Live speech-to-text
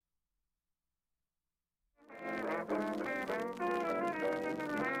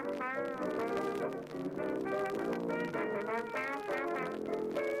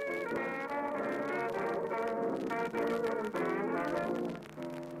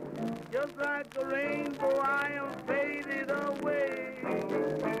Just like a rainbow, I am faded away.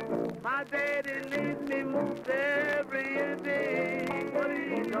 My daddy leaves me most every day, but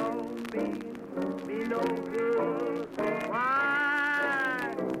he don't me no good.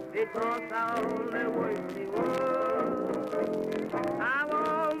 Why? Because I only wish he would. I'm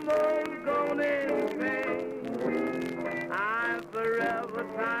almost gone insane. I'm forever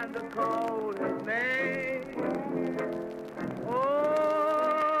trying to call his name. Oh,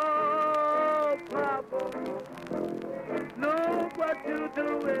 Papa, look what you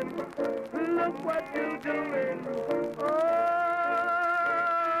doing. Look what you doing. Oh,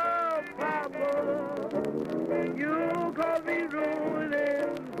 Papa, you call me ruining.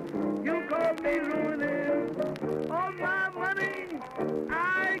 You call me ruining. All my money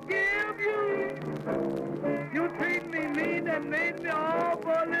I give you. You treat me mean and made me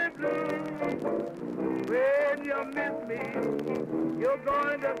awfully blue. When you miss me, you're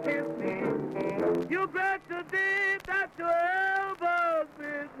going to kiss me. You got to be that you ever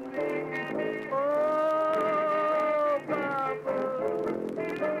with me. Oh, Papa,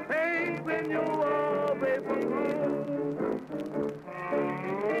 pain when you away from home.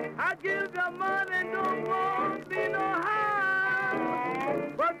 I give the money, don't want me no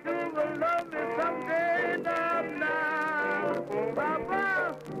harm, but you will love me someday, not now.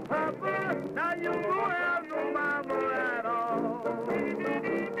 Papa, Papa, now you won't have no mama at all.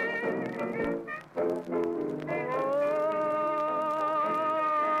 Oh,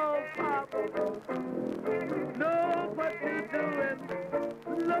 Papa, look what you doing.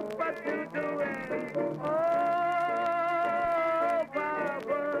 Look what you doing. Oh,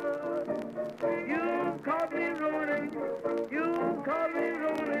 Papa, you call me ruling. You call me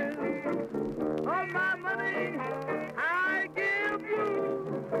ruling. All my money I give you.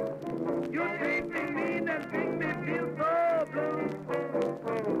 You treat me mean and make me feel so blue.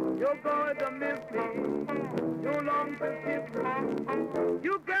 You're going to miss me. You long to keep me.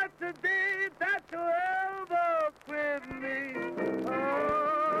 You got the day that you ever quit me. Oh,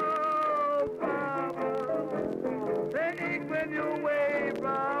 Papa, think when you're away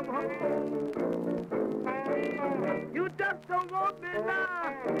from home. You just don't want me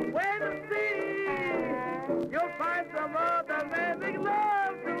now. Wait and see. You'll find some other man make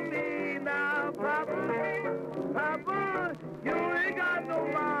love to me now, Papa. Papa, you ain't got no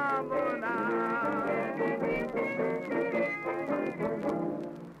mama now.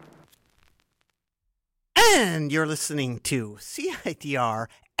 And you're listening to CITR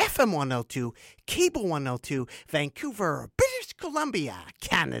FM 102, Cable 102, Vancouver, British Columbia,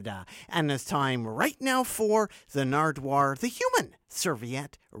 Canada. And it's time right now for the Nardwuar, the Human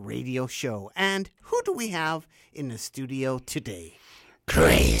Serviette Radio Show. And who do we have in the studio today?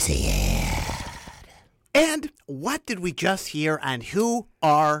 Crazy Ed. And what did we just hear, and who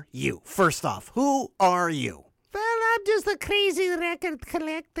are you? First off, who are you? Well, I'm just a crazy record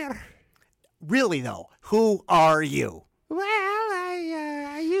collector. Really, though, who are you? Well,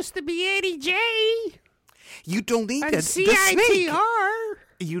 I used to be Eddie J. You donated the CITR. snake.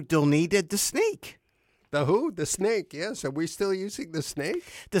 You donated the snake. The who? The snake, yes. Are we still using the snake?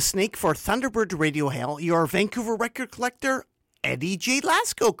 The snake for Thunderbird Radio Hell, your Vancouver record collector, Eddie J.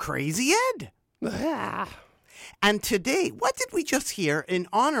 Lasko, Crazy Ed. Ah. And today, what did we just hear in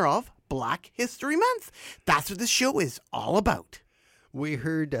honor of Black History Month? That's what the show is all about. We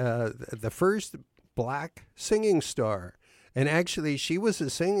heard the first black singing star. And actually, she was a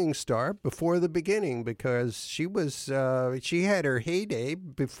singing star before the beginning because she had her heyday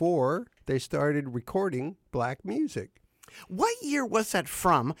before they started recording black music. What year was that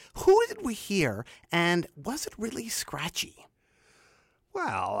from? Who did we hear? And was it really scratchy?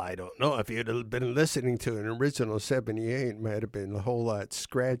 Well, I don't know. If you'd have been listening to an original 78, it might have been a whole lot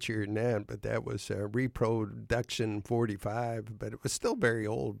scratchier than that, but that was a reproduction 45, but it was still very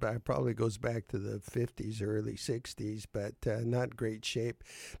old. It probably goes back to the 50s, early 60s, but not great shape.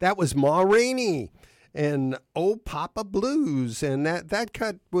 That was Ma Rainey and Oh Papa Blues, and that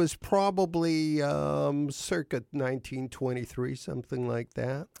cut was probably circa 1923, something like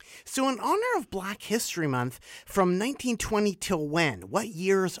that. So in honor of Black History Month, from 1920 till when? What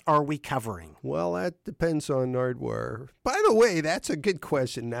years are we covering? Well, that depends on Nardwuar. By the way, that's a good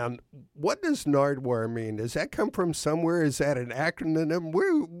question. Now, what does Nardwuar mean? Does that come from somewhere? Is that an acronym?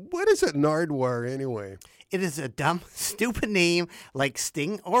 What is a Nardwuar anyway? It is a dumb, stupid name like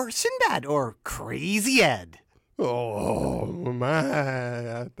Sting or Sinbad or Crazy Ed. Oh,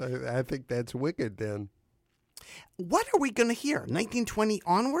 my. I think that's wicked then. What are we going to hear? 1920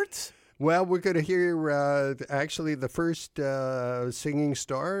 onwards? Well, we're going to hear actually the first singing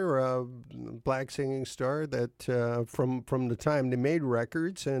star, black singing star that from the time they made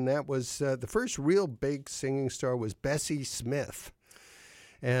records, and that was the first real big singing star was Bessie Smith.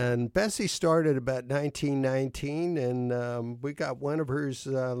 And Bessie started about 1919, and we got one of hers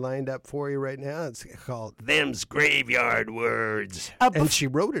lined up for you right now. It's called Them's Graveyard Words. And she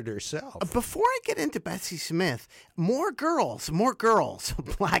wrote it herself. Before I get into Bessie Smith, more girls,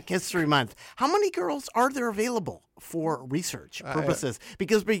 Black History Month. How many girls are there available for research purposes?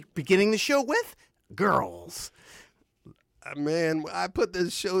 Because we're beginning the show with girls. Man, I put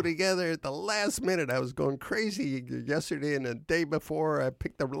this show together at the last minute. I was going crazy yesterday and the day before. I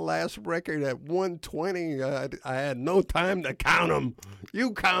picked the last record at 120. I had no time to count them.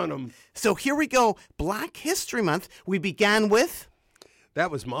 You count them. So here we go. Black History Month. We began with...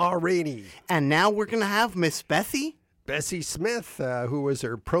 That was Ma Rainey. And now we're going to have Miss Bessie Smith, who was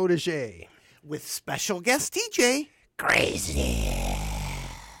her protege. With special guest DJ, Crazy.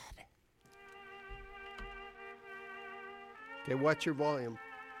 Okay, watch your volume.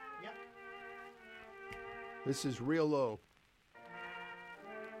 Yep. This is real low.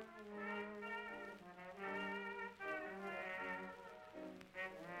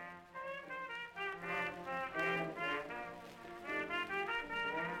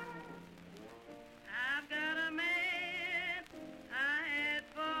 I've got a man I had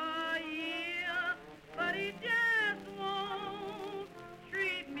for a year, but he just won't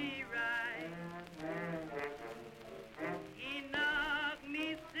treat me right. He knocked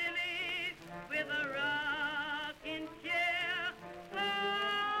me silly with a rocking chair,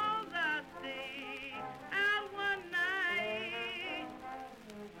 'cause I stayed out one night.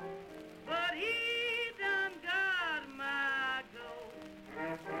 But he done got my goat,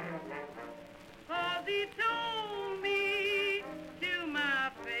 'cause he told me to my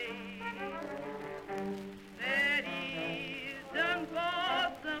face that he's done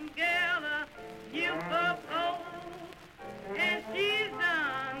bought some gal a new fur coat, and she's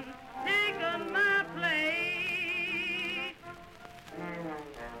done taken my place.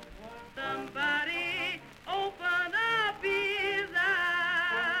 Won't somebody open up his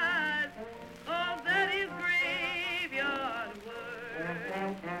eyes, 'cause that is graveyard work.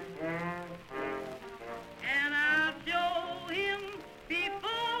 And I'll show him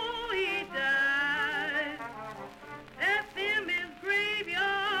before he dies that them is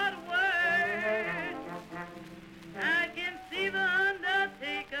graveyard work. I can see the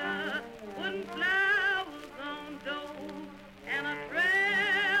undertaker putting flowers on doors, and a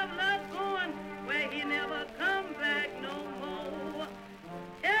traveler going where he never come back no more.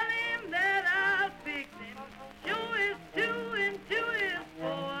 Tell him that I'll fix him, show his 2 and 2 is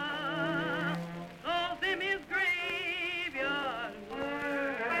 4, 'cause them is graveyard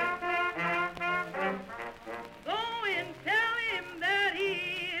work. Go and tell him that he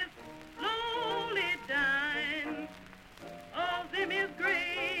is slowly dying, 'cause them is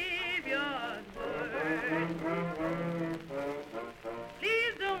graveyard work.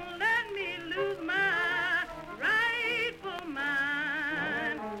 Please don't let me lose my rightful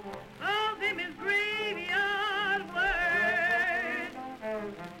mind, 'cause them is graveyard work.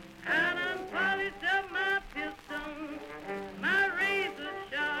 I done polished up my piston, my razor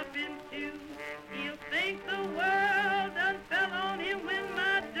sharpened too. He'll think the world done fell on him when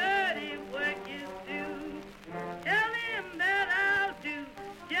my dirty work is due. Tell him that I'll do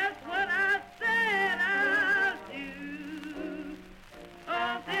just what I said I'll do,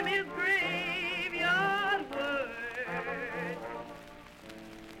 'cause them is graveyard work.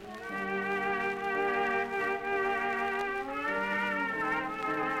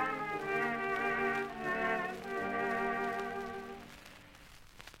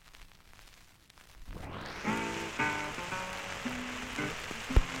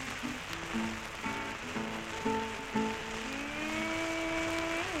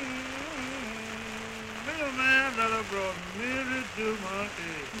 Little man that have brought misery to my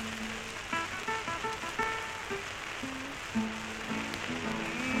head.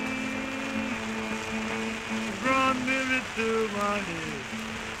 Brought misery to my head.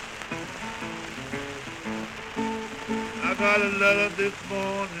 I got a letter this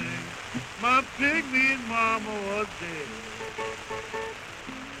morning. My pygmy mama was dead.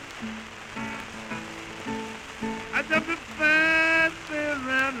 I jumped as fast as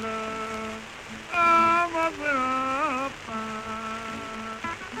ran love. Almost went up.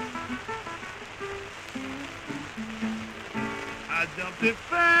 I jumped as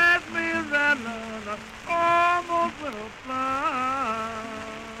fast as ran love. Almost went up.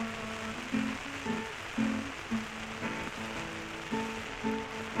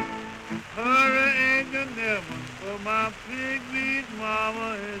 my pigweed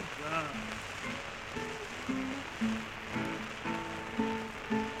mama is gone.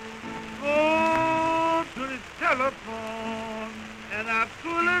 Go to the telephone and I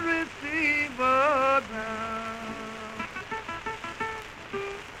pull the receiver down.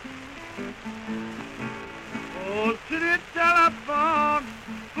 Go to the telephone,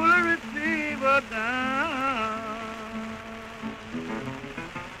 pull the receiver down.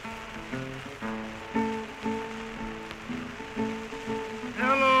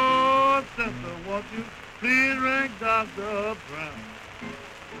 Hello, sister, won't you please ring Dr. Brown?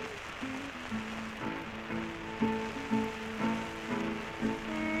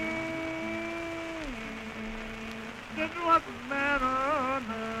 Sister, what's the matter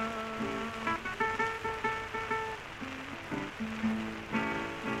now?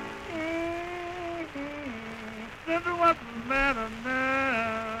 Sister, what's the matter now?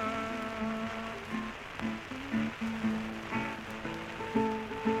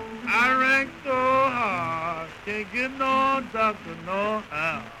 I rang so hard, can't get no doctor, no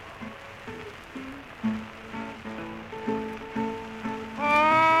how.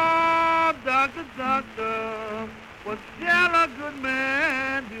 Oh, doctor, doctor, what shall a good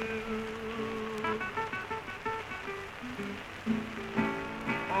man do?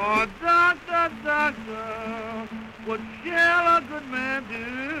 Oh, doctor, doctor, what shall a good man do?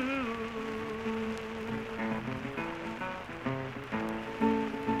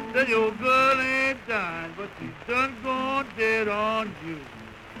 Said your girl ain't dying, but she's done gone dead on you.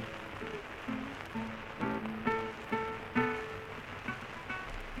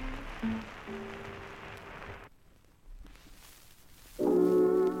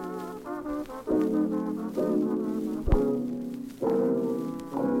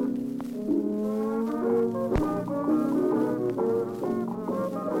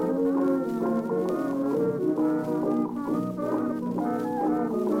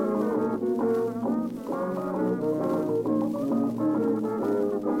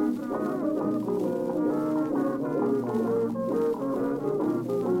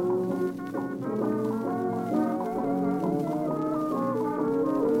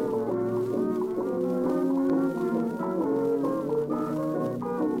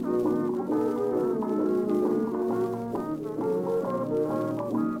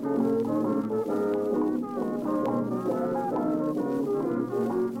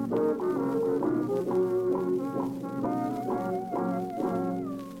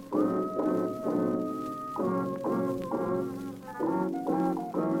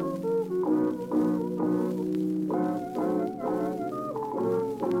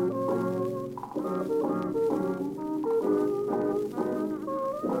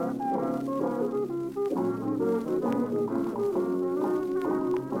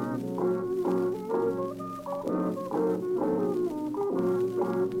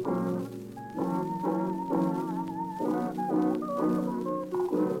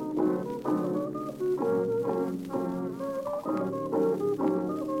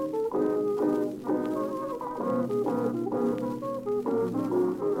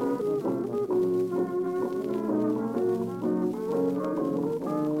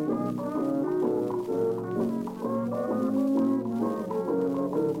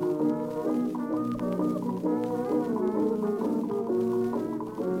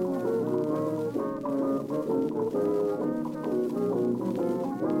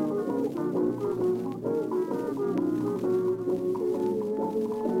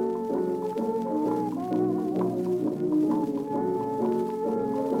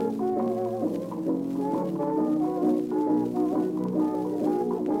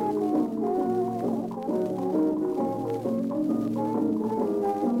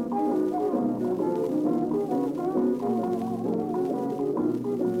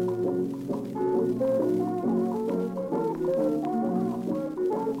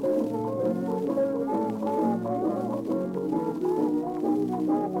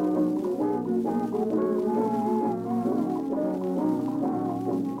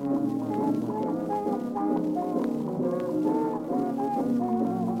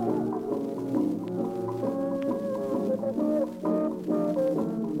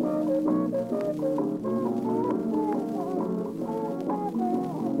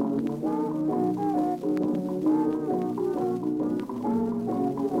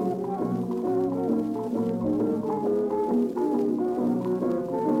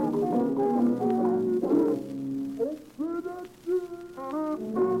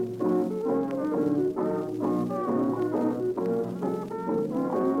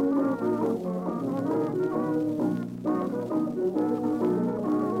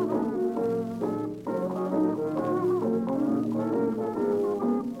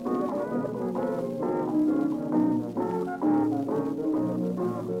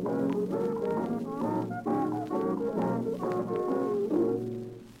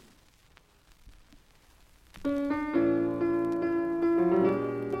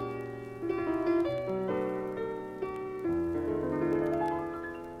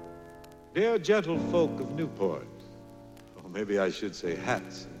 Dear gentle folk of Newport, or maybe I should say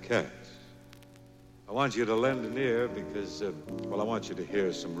hats and cats, I want you to lend an ear because, I want you to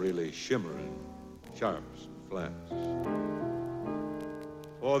hear some really shimmering sharps and flats.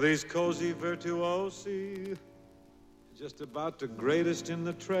 For these cozy virtuosi, just about the greatest in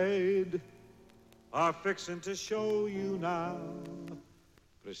the trade, are fixing to show you now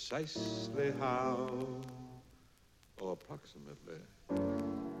precisely how, or approximately,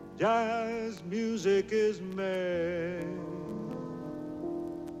 jazz music is made.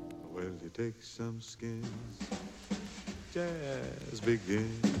 Well, you take some skins, jazz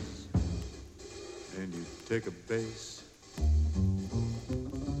begins, and you take a bass.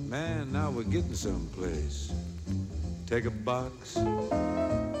 Man, now we're getting someplace. Take a box,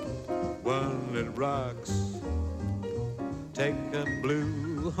 one that rocks. Take a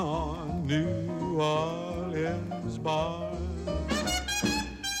blue horn, New Orleans bar.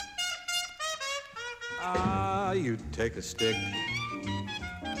 You take a stick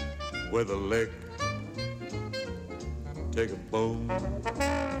with a lick. Take a bone.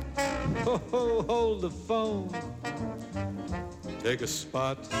 Oh, hold the phone. Take a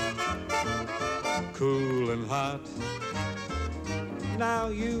spot, cool and hot. Now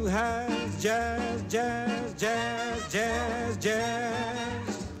you have jazz, jazz, jazz, jazz,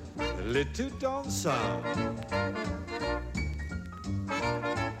 jazz. A little dansant.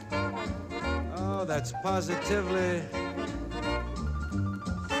 Oh, that's positively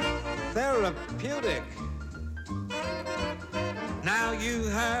therapeutic. Now you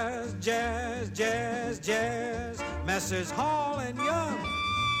have jazz, jazz, jazz, Messrs. Hall and Young.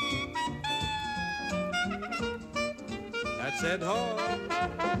 That's Ed Hall.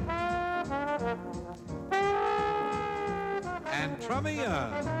 And Trummy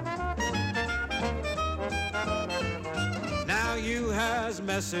Young. Now you has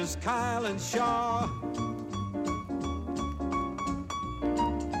Messrs. Kyle and Shaw.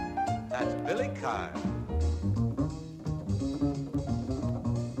 That's Billy Kyle.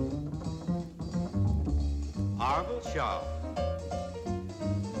 Arvil Shaw.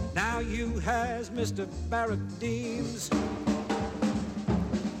 Now you has Mr. Barrett Deems.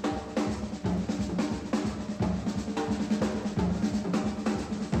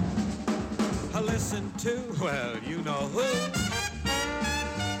 Listen to, well, you know who.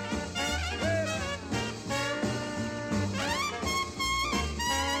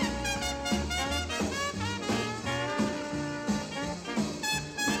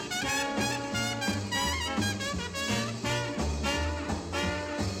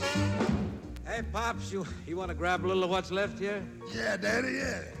 Hey, Pops, you want to grab a little of what's left here? Yeah, Daddy,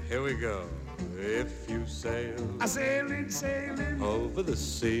 yeah. Here we go. If you sail, I sailing over the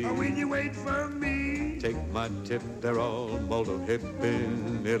sea. When you wait for me, take my tip, they're all molto hip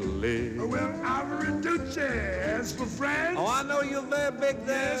in Italy. Well, Alvarenduce, as for France. Oh, I know you're very big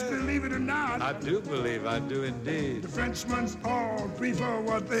there. Yes, believe it or not. I do believe, I do indeed. The Frenchmen's all prefer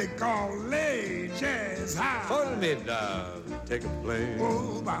what they call les jazz high. Follow me down, take a plane.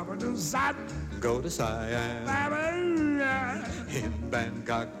 Oh, Baba do Sat. Go to Siam. Baba. In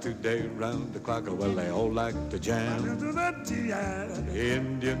Bangkok today, round the clock, well, they all like to jam.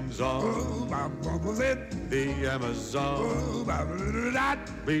 Indians on the Amazon.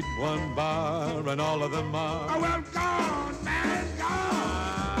 Beat one bar and all of them are. Oh, well, gone, man,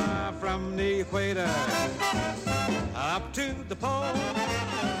 gone. From the equator up to the pole.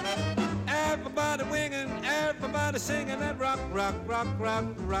 Everybody winging, everybody singing that rock, rock, rock, rock,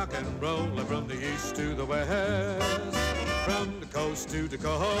 rock and roll. From the east to the west, from the coast to the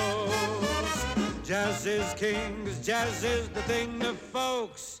coast. Jazz is king, 'cause jazz is the thing the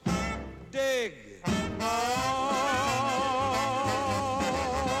folks dig.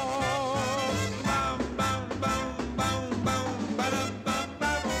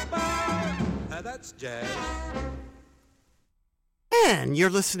 That's jazz. And you're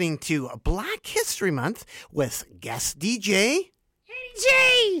listening to Black History Month with guest DJ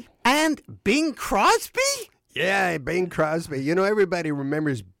Jay! and Bing Crosby. Yeah, Bing Crosby. You know, everybody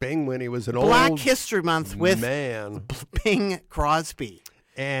remembers Bing when he was an Black old History Month with man. Bing Crosby.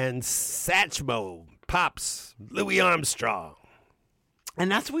 And Satchmo, Pops, Louis Armstrong. And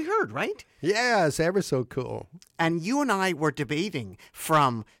that's what we heard, right? Yeah, it's ever so cool. And you and I were debating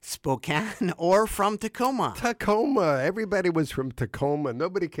from Spokane or from Tacoma. Tacoma. Everybody was from Tacoma.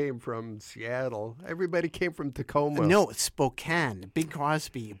 Nobody came from Seattle. Everybody came from Tacoma. No, Spokane. Bing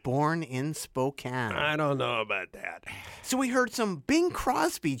Crosby, born in Spokane. I don't know about that. So we heard some Bing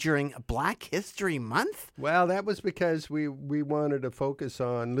Crosby during Black History Month? Well, that was because we wanted to focus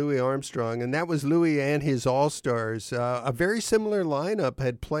on Louis Armstrong, and that was Louis and his All-Stars. A very similar lineup lineup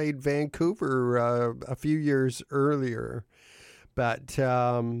had played Vancouver a few years earlier. But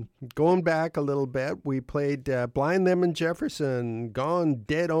going back a little bit, we played Blind Lemon Jefferson, Gone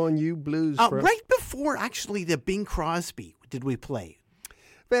Dead on You Blues. Right before, actually, the Bing Crosby did we play.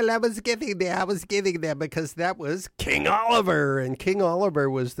 Well, I was getting there because that was King Oliver. And King Oliver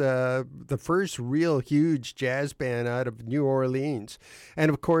was the first real huge jazz band out of New Orleans. And,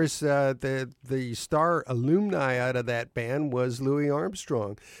 of course, the star alumni out of that band was Louis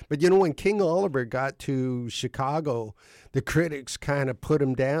Armstrong. But, when King Oliver got to Chicago, the critics kind of put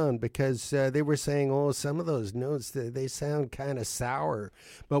him down because they were saying, some of those notes, they sound kind of sour.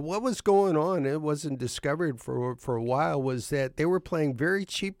 But what was going on, it wasn't discovered for a while, was that they were playing very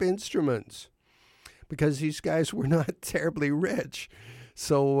cheap instruments because these guys were not terribly rich.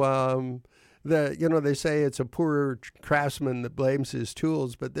 So, they say it's a poor craftsman that blames his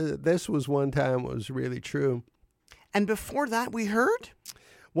tools, but this was one time it was really true. And before that, we heard?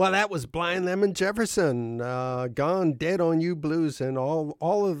 Well, that was Blind Lemon Jefferson, Gone Dead on You Blues, and all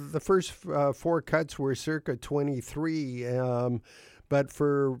of the first four cuts were circa 23. But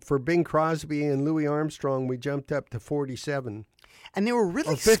for Bing Crosby and Louis Armstrong, we jumped up to 47. And they were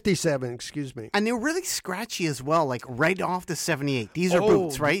really... 57, excuse me. And they were really scratchy as well, like right off the 78. These are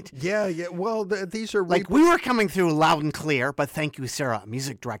boots, right? Yeah. Well, these are... Like we were coming through loud and clear, but thank you, Sarah,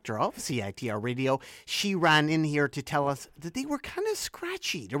 music director of CITR Radio. She ran in here to tell us that they were kind of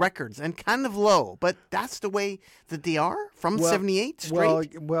scratchy, the records, and kind of low. But that's the way that they are from 78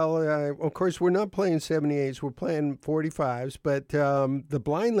 straight? Well, of course, we're not playing 78s. We're playing 45s. But the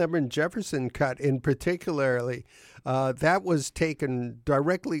Blind Lemon Jefferson cut in particularly... that was taken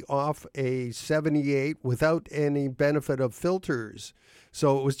directly off a 78 without any benefit of filters.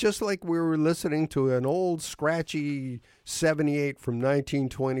 So it was just like we were listening to an old scratchy 78 from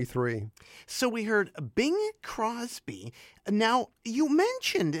 1923. So we heard Bing Crosby. Now, you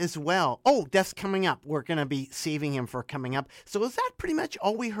mentioned as well, that's coming up. We're going to be saving him for coming up. So is that pretty much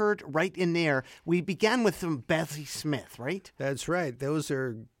all we heard right in there? We began with some Bessie Smith, right? That's right. Those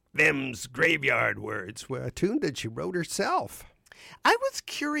are... them's graveyard words, a tune that she wrote herself. I was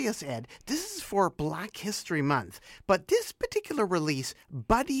curious, Ed. This is for Black History Month, but this particular release,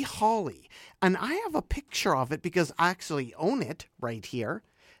 Buddy Holly, and I have a picture of it because I actually own it right here,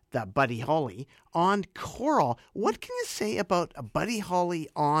 the Buddy Holly, on Coral. What can you say about Buddy Holly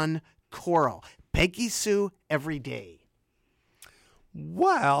on Coral? Peggy Sue every day.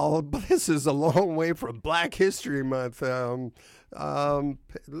 Well, this is a long way from Black History Month. Let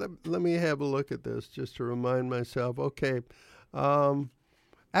me have a look at this just to remind myself. Okay.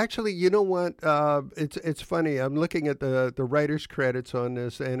 Actually, you know what? It's funny. I'm looking at the writer's credits on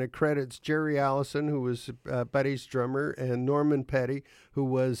this, and it credits Jerry Allison, who was Buddy's drummer, and Norman Petty, who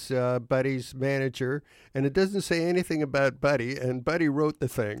was Buddy's manager. And it doesn't say anything about Buddy, and Buddy wrote the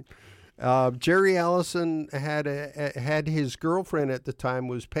thing. Jerry Allison had his girlfriend at the time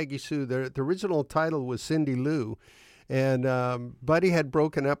was Peggy Sue. The original title was Cindy Lou. And Buddy had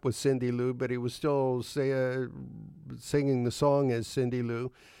broken up with Cindy Lou, but he was still singing the song as Cindy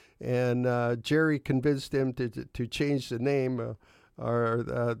Lou. And Jerry convinced him to change the name or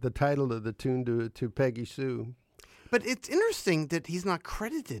the title of the tune to Peggy Sue. But it's interesting that he's not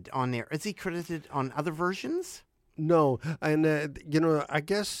credited on there. Is he credited on other versions? No. And, I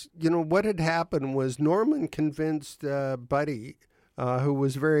guess, what had happened was Norman convinced Buddy... who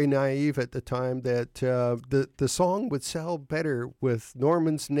was very naive at the time, that the song would sell better with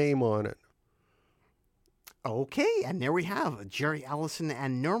Norman's name on it. Okay, and there we have Jerry Allison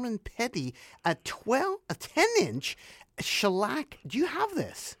and Norman Petty, a 10-inch shellac. Do you have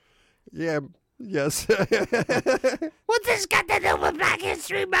this? Yeah, yes. What's this got to do with Black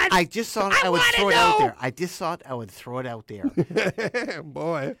History Month? I just thought I would throw it out there. I just thought I would throw it out there.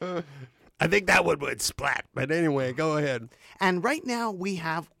 Boy. I think that one would splat. But anyway, go ahead. And right now what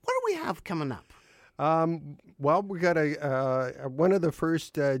do we have coming up? Well, we got one of the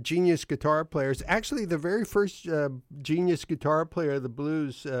first genius guitar players. Actually, the very first genius guitar player of the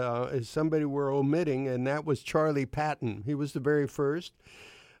blues is somebody we're omitting, and that was Charlie Patton. He was the very first.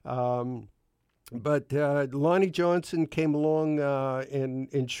 But Lonnie Johnson came along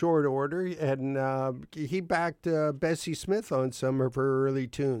in short order, and he backed Bessie Smith on some of her early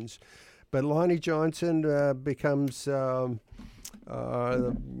tunes. But Lonnie Johnson becomes, one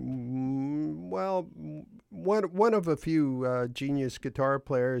of a few genius guitar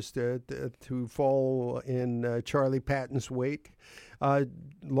players to fall in Charlie Patton's wake.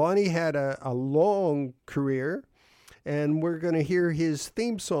 Lonnie had a long career, And we're going to hear his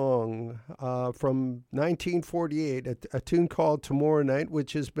theme song from 1948, a tune called Tomorrow Night,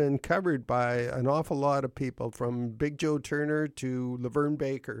 which has been covered by an awful lot of people, from Big Joe Turner to Laverne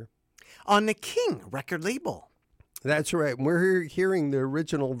Baker. On the King record label. That's right. We're hearing the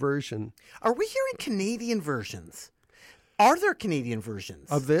original version. Are we hearing Canadian versions? Are there Canadian versions?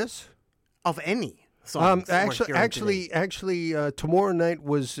 Of this? Of any songs? Actually, Tomorrow Night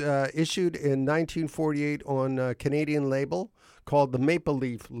was issued in 1948 on a Canadian label called the Maple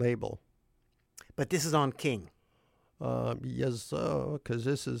Leaf label. But this is on King. Yes, because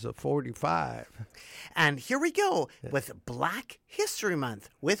this is a 45. And here we go with Black History Month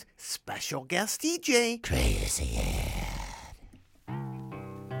with special guest DJ Crazy Ed.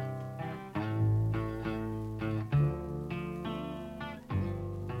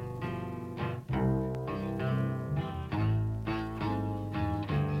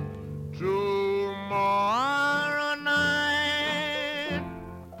 Tomorrow night,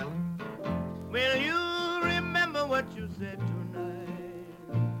 will you remember what you said tonight?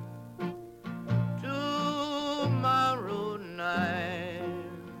 Tomorrow night,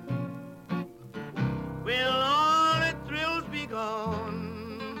 will all the thrills be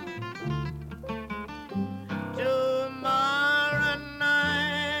gone? Tomorrow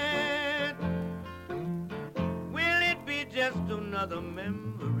night, will it be just another memory?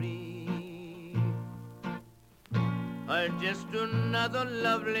 Or just another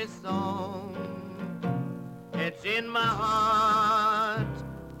lovely song? It's in my heart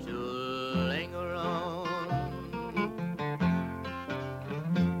to linger on.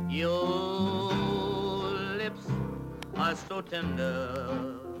 Your lips are so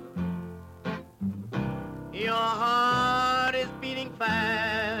tender, your heart is beating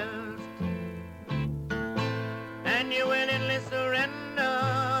fast, and you willingly surrender.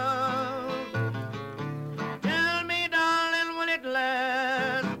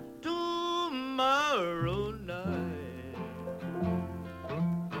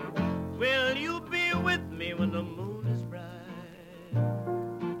 When the moon is bright,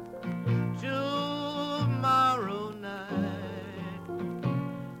 tomorrow night,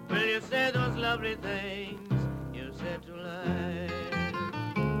 will you say those lovely things you said tonight?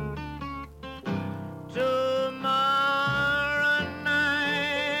 Tomorrow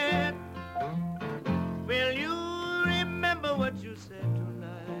night, will you remember what you said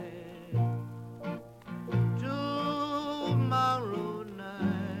tonight? Tomorrow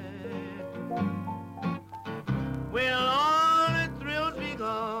night, will all the thrills be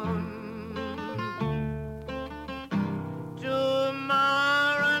gone?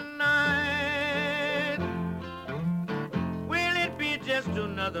 Tomorrow night, will it be just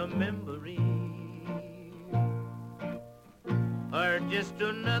another memory? Or just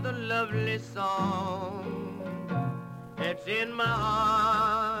another lovely song? It's in my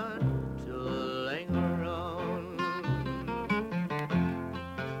heart to linger on.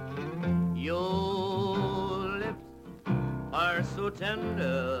 Your lips are so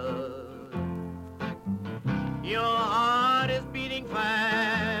tender, your heart is beating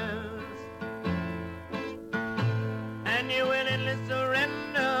fast, and you willingly surrender.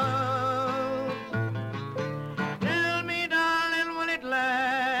 Tell me, darling, will it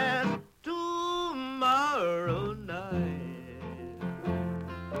last? Tomorrow night,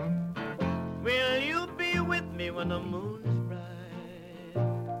 will you be with me when the moon is bright?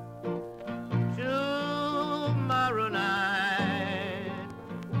 Tomorrow night,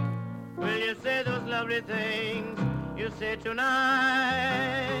 will you say those lovely things you said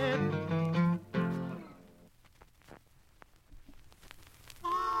tonight?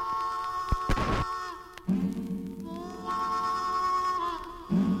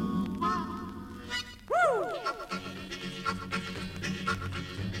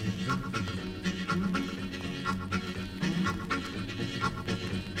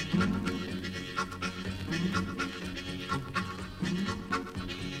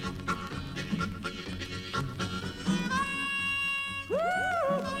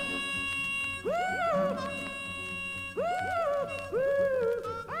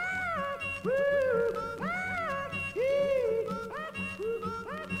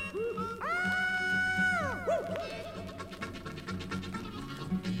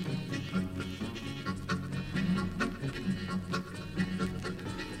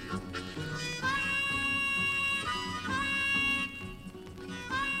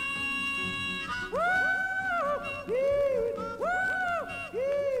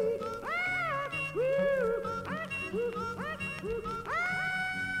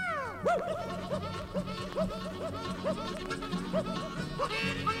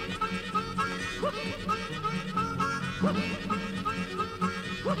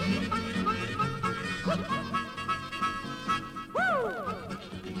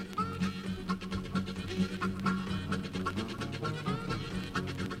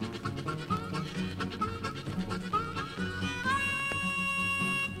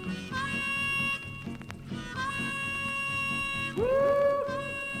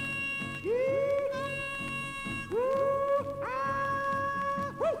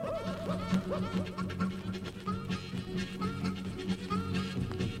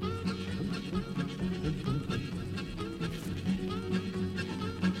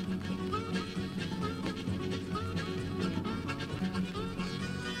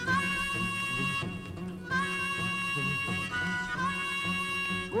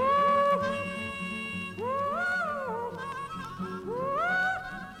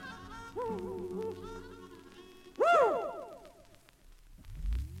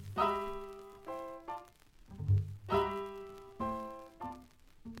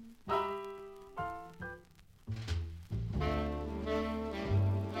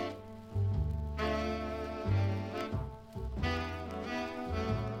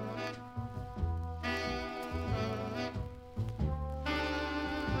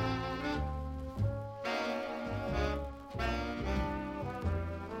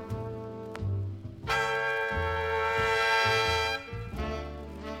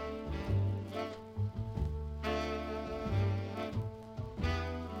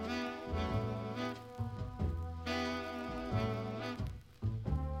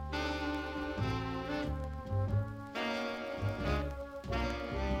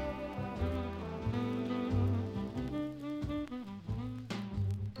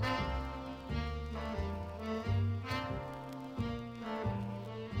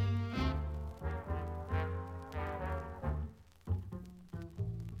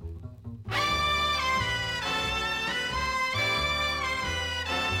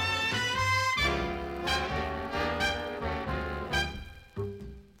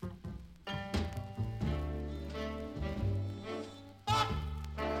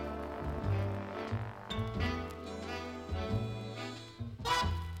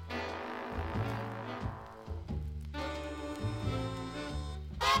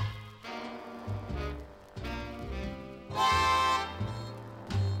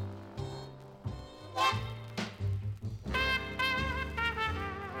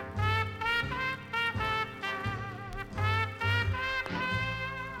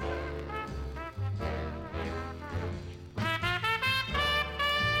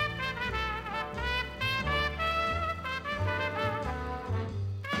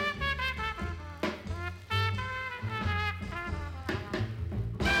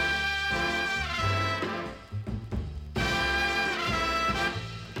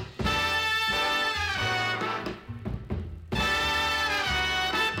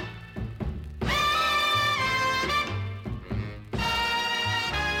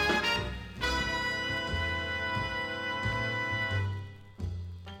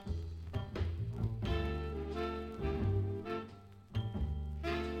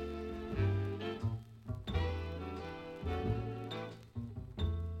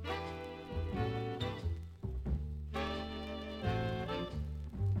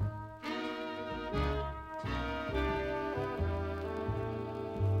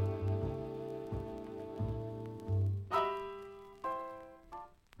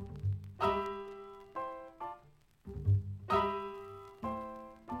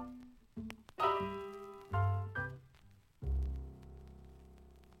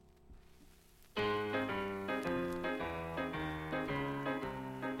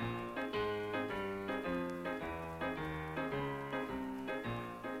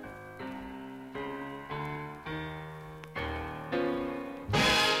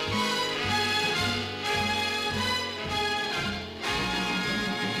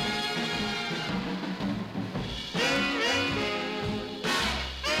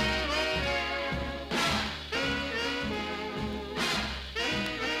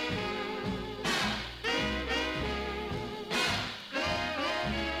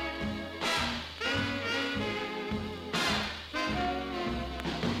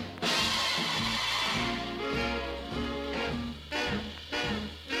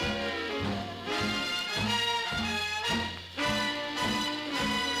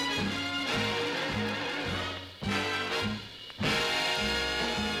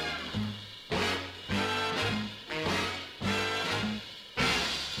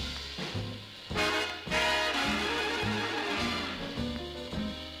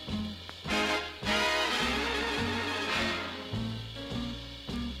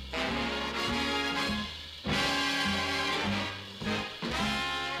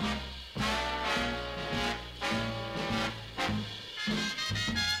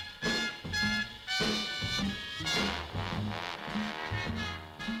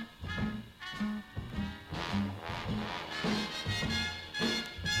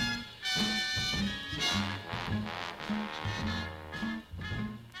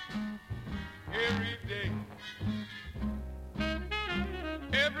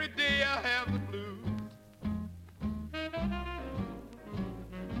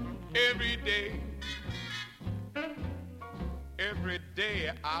 Every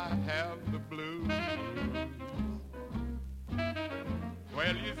day I have the blues.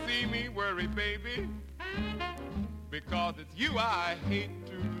 Well, you see me worry, baby, because it's you I hate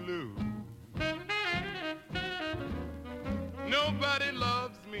to lose. Nobody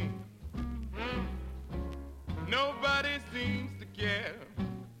loves me. Nobody seems to care.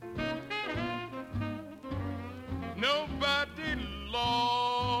 Nobody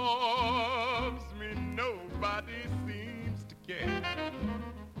loves me. Nobody seems to care.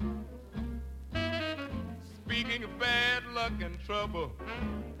 Speaking of bad luck and trouble,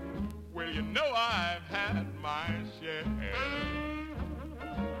 well, you know I've had my share.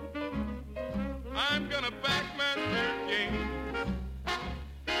 I'm gonna back my suitcase,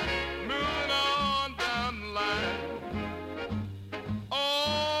 moving on down the line.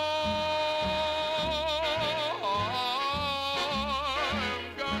 I'm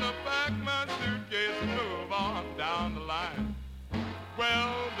gonna pack my suitcase and move on down the line.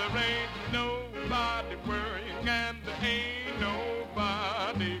 Well, there ain't nobody worrying and there ain't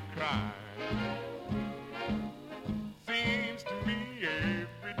nobody crying. Seems to me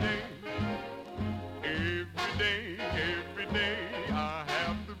every day I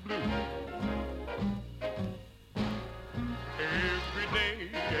have the blues. Every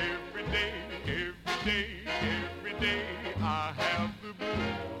day I have the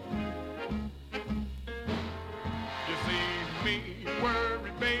blues. You see me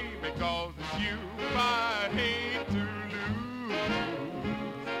worry, baby, 'cause it's you I hate to lose.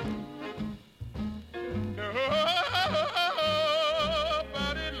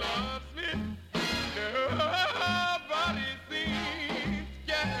 Nobody loves me. Nobody seems to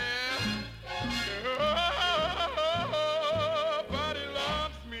care. Nobody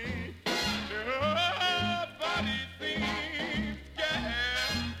loves me. Nobody seems to care.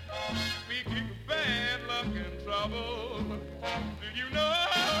 Speaking of bad luck and trouble, do you know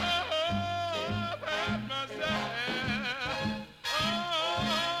I've had my share?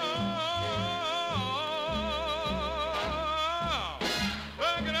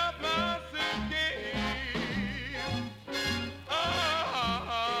 Picking up my suitcase.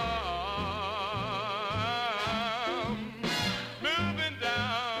 Moving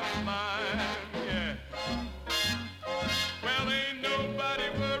down the line, yeah. Well, ain't nobody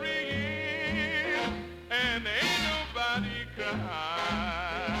worrying, and ain't nobody crying.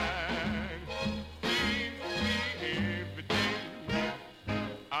 Seems to me every day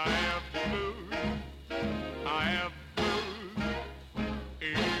I have the blues. I have the blues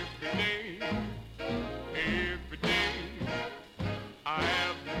every day. Every day I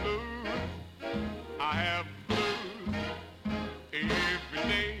have the blues. I have the blues every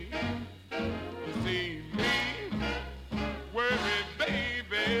day. You see me worry,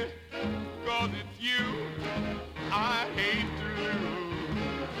 baby, 'cause it's you I hate to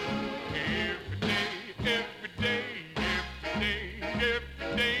lose. Every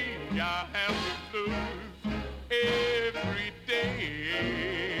day I have the blues. Every day.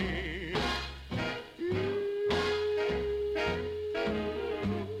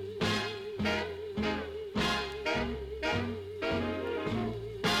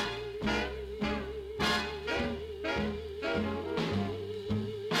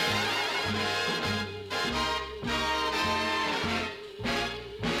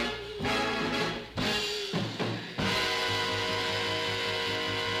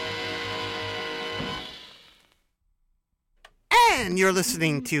 And you're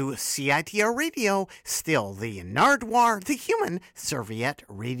listening to CITR Radio, still the Nardwuar, the Human Serviette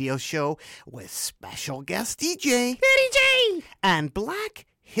Radio Show with special guest DJ, DJ! and Black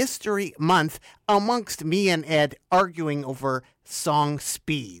History Month amongst me and Ed arguing over song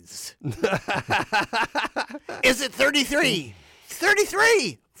speeds. Is it 33?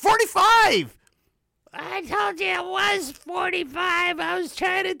 33? 45? I told you it was 45. I was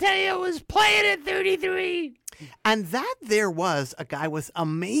trying to tell you it was playing at 33. And that there was a guy with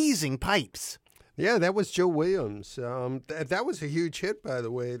amazing pipes. Yeah, that was Joe Williams. That was a huge hit, by the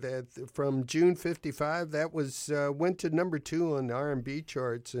way. That from June '55, that was went to number 2 on the R&B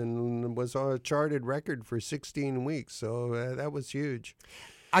charts and was on a charted record for 16 weeks. So that was huge.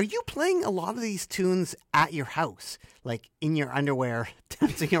 Are you playing a lot of these tunes at your house, like in your underwear,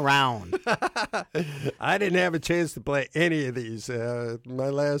 dancing around? I didn't have a chance to play any of these. My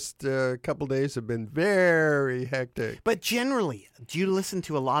last couple days have been very hectic. But generally, do you listen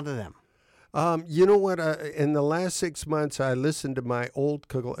to a lot of them? You know what? In the last 6 months, I listened to my old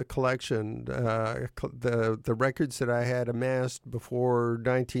collection, the records that I had amassed before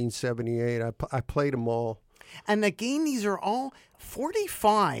 1978. I played them all. And again, these are all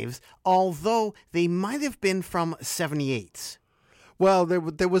 45s, although they might have been from 78s. Well, there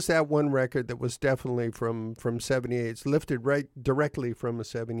was that one record that was definitely from 78. It's lifted right directly from a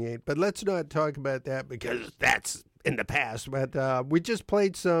 78. But let's not talk about that because that's in the past. But we just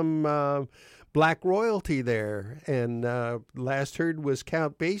played some Black Royalty there. And last heard was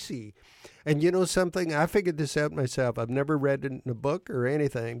Count Basie. And you know something? I figured this out myself. I've never read it in a book or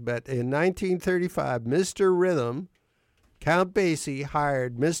anything. But in 1935, Mr. Rhythm, Count Basie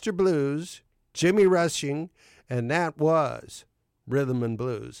hired Mr. Blues, Jimmy Rushing, and that was Rhythm and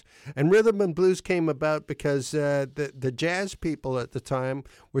Blues. And Rhythm and Blues came about because the jazz people at the time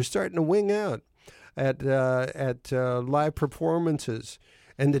were starting to wing out at live performances,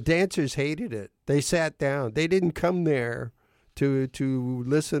 and the dancers hated it. They sat down. They didn't come there to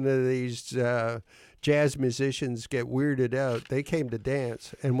listen to these jazz musicians get weirded out. They came to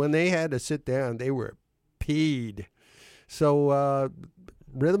dance, and when they had to sit down, they were peed. So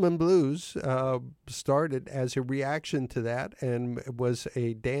Rhythm and Blues started as a reaction to that and was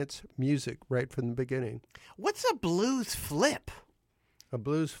a dance music right from the beginning. What's a blues flip? A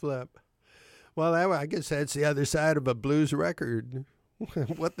blues flip. Well, I guess that's the other side of a blues record.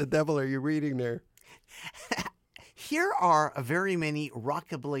 What the devil are you reading there? Here are very many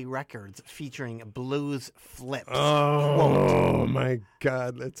rockabilly records featuring blues flips. Oh, my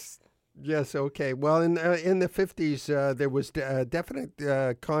God. Yes, okay. Well, in the 50s, there was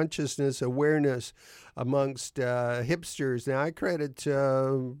definite consciousness, awareness amongst hipsters. Now, I credit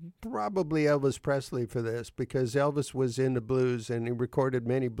probably Elvis Presley for this because Elvis was into blues and he recorded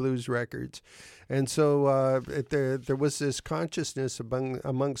many blues records. And so there was this consciousness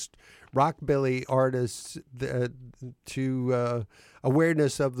amongst rockabilly artists to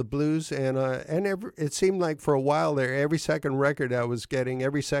awareness of the blues, and it seemed like for a while there, every second record I was getting,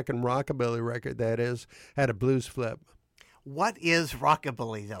 every second rockabilly record that is, had a blues flip. What is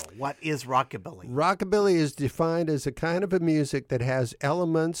rockabilly, though? What is rockabilly? Rockabilly is defined as a kind of a music that has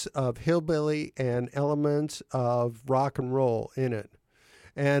elements of hillbilly and elements of rock and roll in it.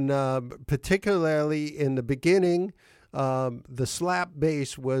 And particularly in the beginning, the slap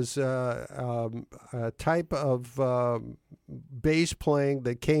bass was a type of bass playing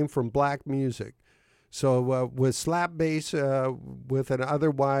that came from black music. So with slap bass, with an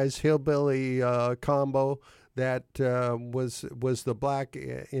otherwise hillbilly combo, that was the black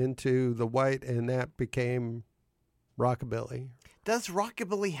into the white, and that became rockabilly. Does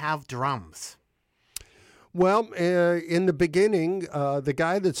rockabilly have drums? Well, in the beginning, the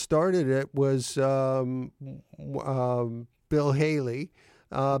guy that started it was Bill Haley.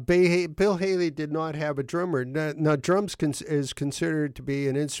 Bill Haley did not have a drummer. Now drums is considered to be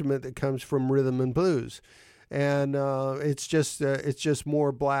an instrument that comes from rhythm and blues, and it's just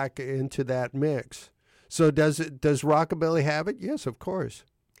more black into that mix. So does rockabilly have it? Yes, of course.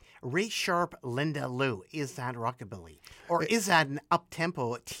 Ray Sharp, Linda Lou, is that rockabilly? Or is that an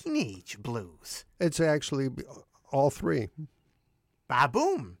up-tempo teenage blues? It's actually all three.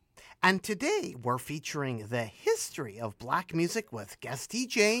 Ba-boom! And today we're featuring the history of black music with guest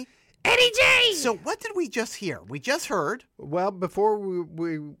DJ Eddie J! So what did we just hear? We just heard... Well, before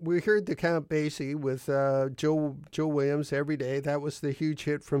we heard the Count Basie with Joe Williams, Every Day. That was the huge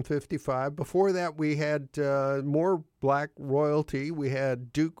hit from 55. Before that, we had more black royalty. We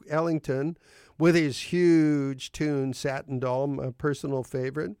had Duke Ellington with his huge tune, Satin Doll, a personal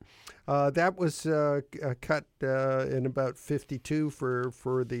favorite. That was cut in about 52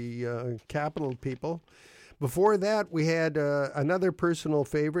 for the Capitol people. Before that, we had another personal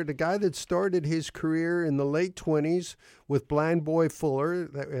favorite, a guy that started his career in the late 20s with Blind Boy Fuller.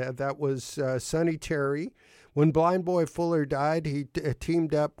 That was Sonny Terry. When Blind Boy Fuller died, he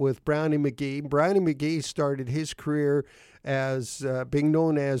teamed up with Brownie McGhee. Brownie McGhee started his career as being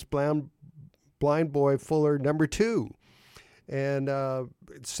known as Blind Boy Fuller number 2. And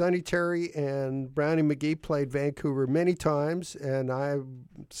Sonny Terry and Brownie McGhee played Vancouver many times, and I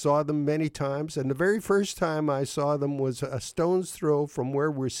saw them many times. And the very first time I saw them was a stone's throw from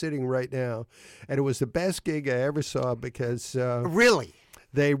where we're sitting right now. And it was the best gig I ever saw because... Really?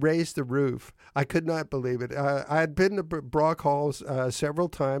 They raised the roof. I could not believe it. I had been to Brock Halls several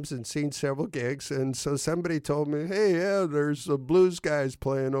times and seen several gigs, and so somebody told me, hey, yeah, there's some blues guys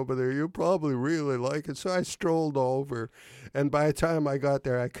playing over there. You'll probably really like it. So I strolled over, and by the time I got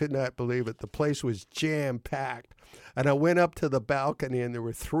there, I could not believe it. The place was jam-packed, and I went up to the balcony, and there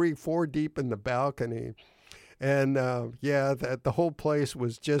were 3-4 deep in the balcony. And, the whole place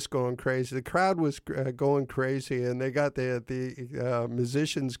was just going crazy. The crowd was going crazy, and they got the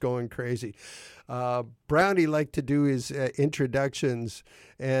musicians going crazy. Brownie liked to do his introductions,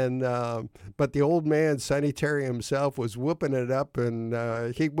 and but the old man, Sonny Terry himself, was whooping it up,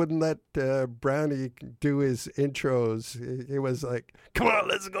 and he wouldn't let Brownie do his intros. He was like, "Come on,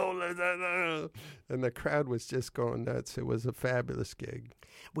 let's go!" And the crowd was just going nuts. It was a fabulous gig.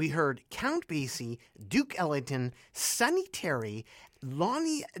 We heard Count Basie, Duke Ellington, Sonny Terry,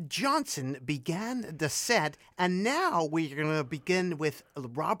 Lonnie Johnson began the set, and now we're going to begin with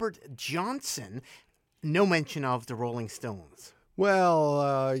Robert Johnson. No mention of the Rolling Stones. Well,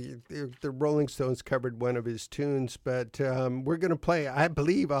 the Rolling Stones covered one of his tunes, but we're going to play I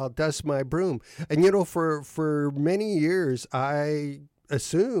Believe I'll Dust My Broom. And, you know, for many years, I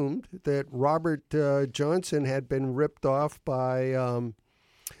assumed that Robert Johnson had been ripped off by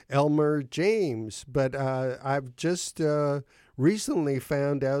Elmer James, but I've just recently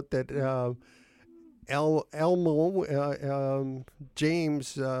found out that Elmo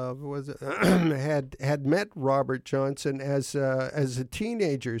James had met Robert Johnson as a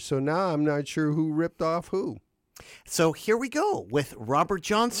teenager. So now I'm not sure who ripped off who. So here we go with Robert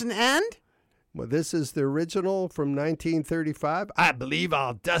Johnson and... Well, this is the original from 1935. I Believe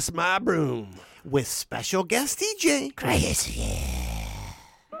I'll Dust My Broom. With special guest DJ. Crazy.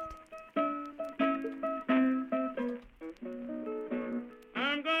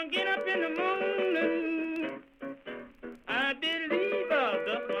 I'm gonna get up in the morning. I believe I'll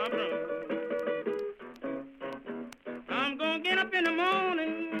dust my broom. I'm gonna get up in the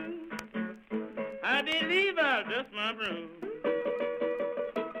morning. I believe I'll dust my broom.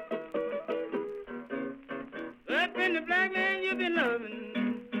 Up in the black man you've been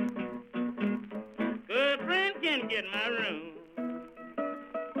loving. Good friend can get my room.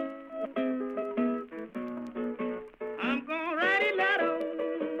 I'm gonna write it letter.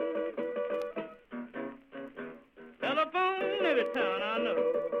 Telephone every town I know.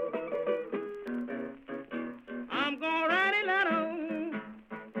 I'm gonna write it letter.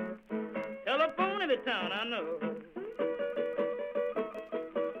 Telephone every town I know.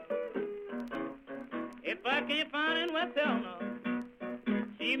 If I can't find in West Elma,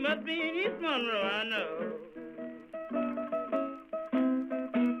 she must be in East Monroe, I know.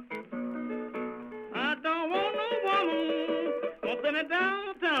 I don't want no woman won't send me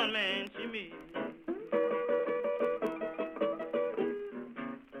downtown, man, she me.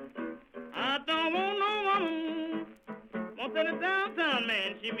 I don't want no woman won't send me downtown,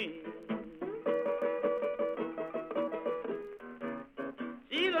 man, she me.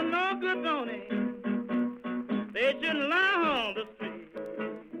 She's a no good Tony. They shouldn't lie on the street.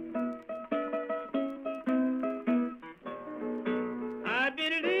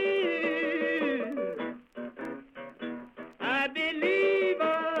 I believe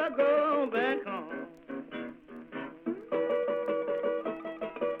I'll go back home.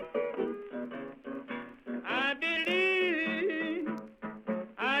 I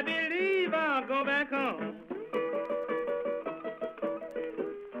believe I'll go back home.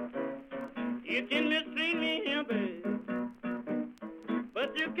 You can mistreat me here, babe,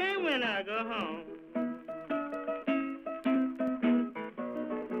 but you can't when I go home.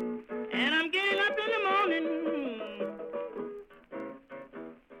 And I'm getting up in the morning.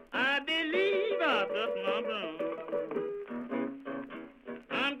 I believe I'll dust my broom.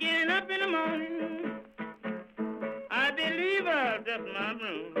 I'm getting up in the morning. I believe I'll dust my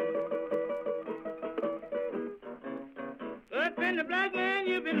broom. Up in the black man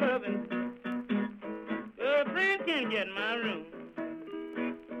you've been loving. A friend can get my room.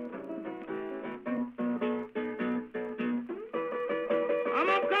 I'm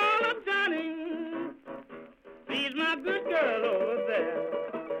gonna call up Johnny. She's my good girl over there.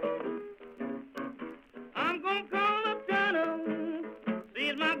 I'm gonna call up Johnny.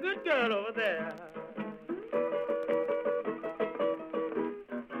 She's my good girl over there.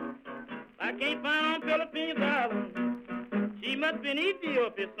 I can't find on Philippines Island. She must be in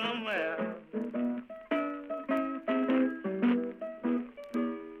Ethiopia somewhere.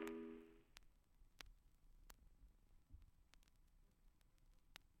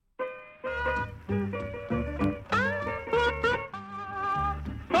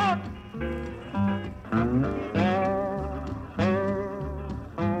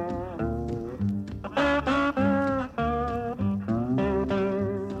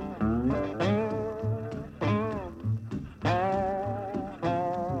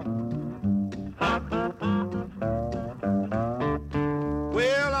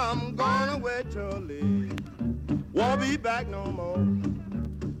 Back no more.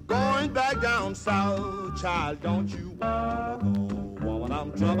 Going back down south, child, don't you wanna go? Woman,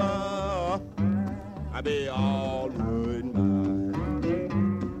 I'm trouble. I be all good mine.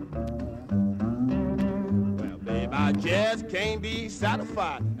 just can't be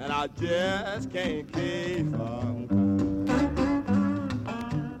satisfied, and I just can't keep on.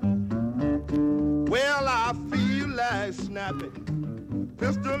 Well, I feel like snapping,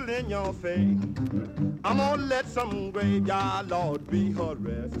 pistol in your face. I'm gonna let some graveyard Lord be her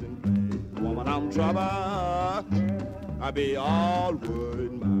resting place. Woman, I'm trouble, I be all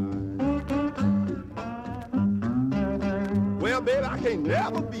worried mine. Well, baby, I can't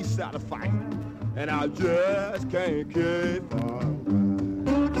never be satisfied, and I just can't keep on.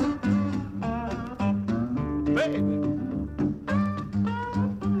 Baby.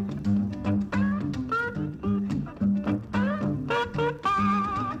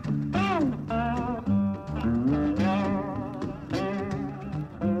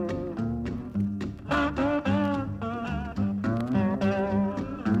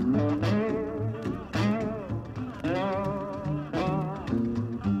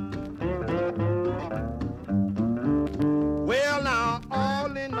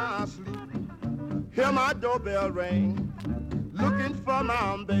 My doorbell ring, looking for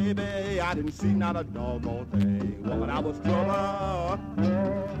my baby. I didn't see not a doggone thing. Woman, I was trouble,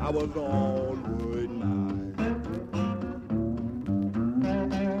 I was all worried mine.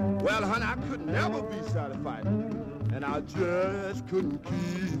 Well, honey, I could never be satisfied, and I just couldn't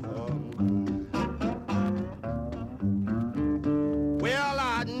keep on. Well,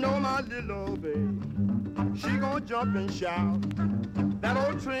 I know my little old baby, she gonna jump and shout. That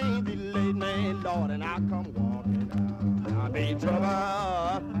old train delayed me, Lord, and I come walking out. I be in trouble,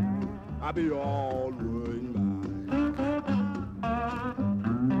 I be all worried mine.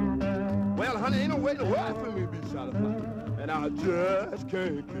 Well, honey, ain't no way in the world for me to be satisfied, and I just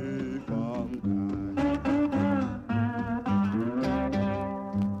can't keep on crying.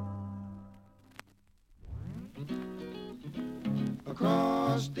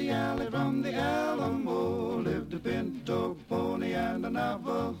 Across the alley from the Alamo lived a pinto pony and a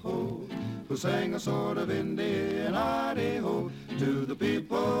Navajo who sang a sort of Indian Idaho to the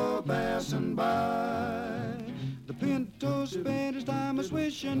people passing by. The pinto spent his time a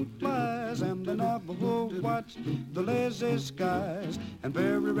swishing flies, and the Navajo watched the lazy skies, and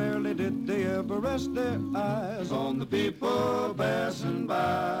very rarely did they ever rest their eyes on the people passing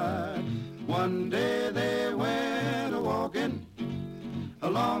by. One day they went a-walking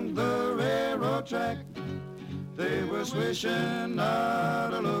along the railroad track. They were swishing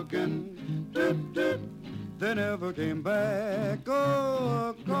out a-looking, doot-doot. They never came back.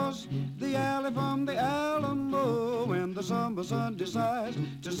 Oh, across the alley from the Alamo, when the summer sun decides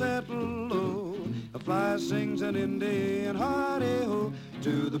to settle low, a fly sings an Indian hi-de-ho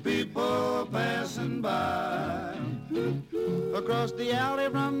to the people passing by. Across the alley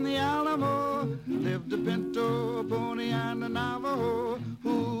from the Alamo lived a pinto, a pony, and a Navajo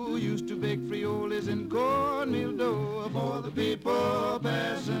who used to bake frioles in cornmeal dough for the people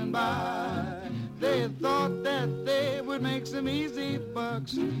passing by. They thought that they would make some easy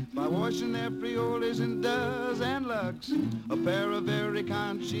bucks by washing their frioles in does and lux, a pair of very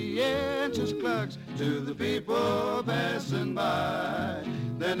conscientious clucks to the people passing by.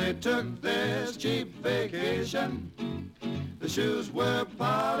 Then they took this cheap vacation. The shoes were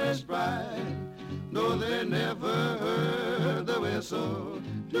polished bright. No, they never heard the whistle.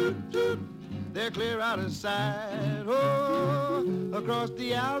 Toot, toot. They're clear out of sight. Oh, across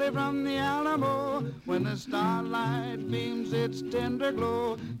the alley from the Alamo, when the starlight beams its tender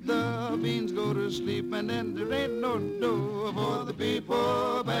glow, the beans go to sleep and then there ain't no dough for the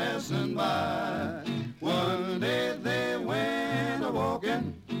people passing by. One day they went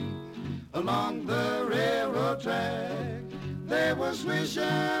a-walking along the railroad track. They were swishing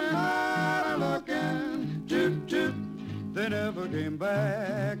out a-looking, toot, toot. They never came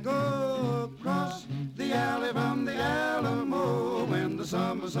back. Oh, across the alley from the Alamo, when the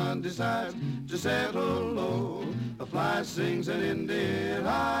summer sun decides to settle low, a fly sings an Indian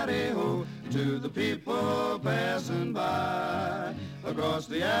hi-de-ho to the people passing by. Across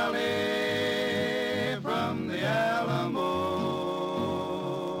the alley from the Alamo.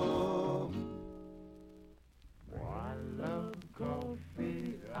 Oh, I love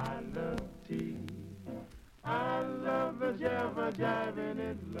coffee, I love tea, I love the jabber-jabbing,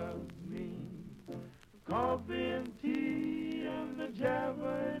 it loves me. Coffee and tea and the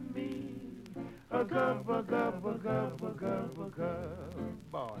jabber and me. A cup, a cup, a cup, a cup, a cup,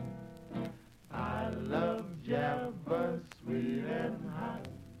 boy. I love jabber, sweet and hot.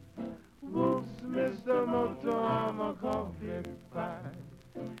 Whoops, Mr. Moto, I'm a coffee pot.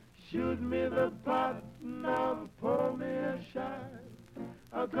 Shoot me the pot, now pour me a shot.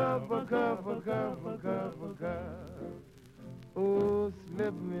 A cup, a cup, a cup, a cup, a cup. Oh,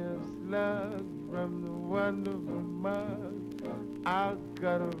 slip me a slug from the wonderful mug. I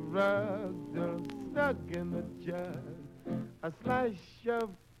got a rug till stuck in the jug. A slice of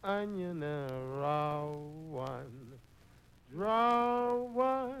onion and a raw one. Draw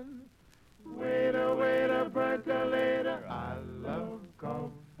one. Waiter, waiter, percolator. I love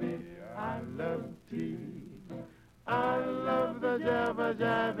coffee. I love tea. I love the jabba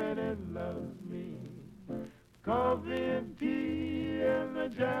jab and it loves me. Coffee and tea and the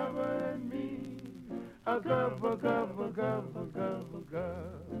jabba and me. A cup, a cup, a cup, a cup, a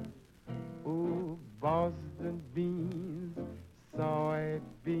cup. Oh, Boston beans,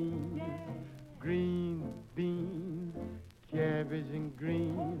 soybeans, green beans, cabbage and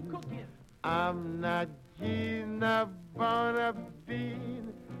greens. I'm not keen upon a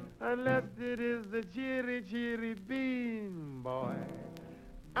bean unless it is the cheery, cheery bean, boy.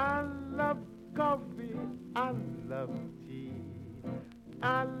 I love coffee, I love tea.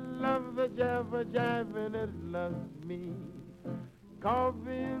 I love the jabba jab and it loves me. Coffee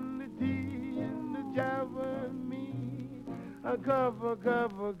and the tea and the jabba and me. A cup, a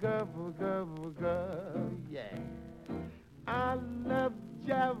cup, a cup, a cup, a cup, yeah. I love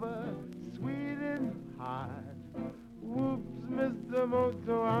jabba, sweet and hot. Whoops, Mr.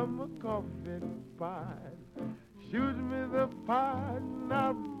 Moto, I'm a coffee pot. Shoot me the pot,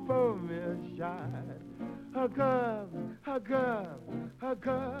 now pour me a shot. A cup, a cup, a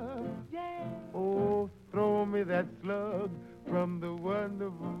cup, yeah. Oh, throw me that slug from the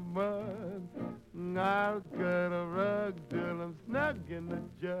wonderful mug. I'll cut a rug till I'm snug in the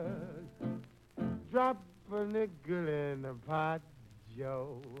jug. Drop a nickel in the pot,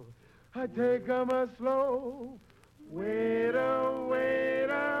 Joe. I take 'em a slow. Waiter,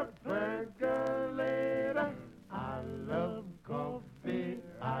 waiter, percolator. I love coffee,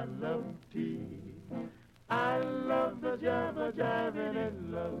 I love tea. I love the jabba jab and it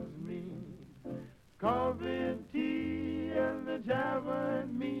loves me. Coffee and tea and the jabba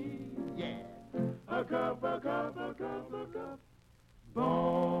and me. Yeah. A cup, a cup, a cup, a cup.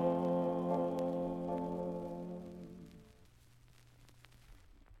 Boom.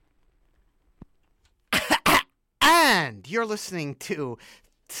 And you're listening to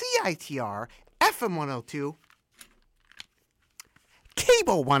CITR FM 102,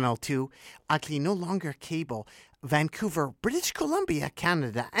 Cable 102, actually no longer cable, Vancouver, British Columbia,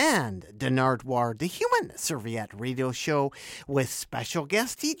 Canada, and the Nardwuar, the Human Serviette Radio Show with special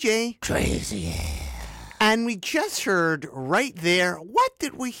guest DJ Crazy. And we just heard right there, what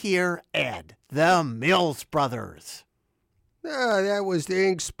did we hear, Ed? The Mills Brothers. Ah, that was the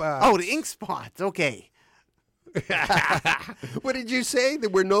Ink Spots. Oh, the Ink Spots, okay. What did you say?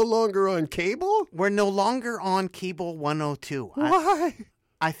 That we're no longer on cable? We're no longer on Cable 102. Why?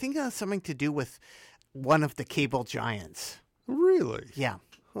 I think it has something to do with one of the cable giants. Really? Yeah.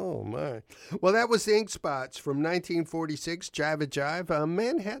 Oh, my. Well, that was the Ink Spots from 1946, Jive a Jive.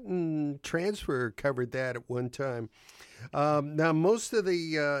 Manhattan Transfer covered that at one time. Now, most of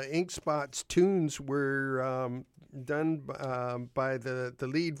the Ink Spots tunes were done by the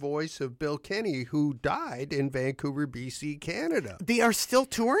lead voice of Bill Kenny, who died in Vancouver, BC, Canada. They are still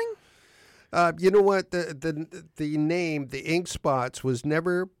touring? You know what? The name, the Ink Spots, was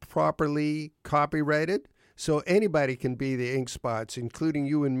never properly copyrighted. So anybody can be the Ink Spots, including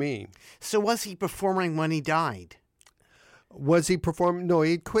you and me. So was he performing when he died? Was he performing? No,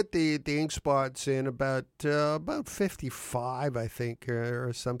 he quit the Ink Spots in about 55, I think,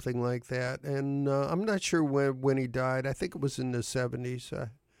 or something like that. And I'm not sure when he died. I think it was in the 70s.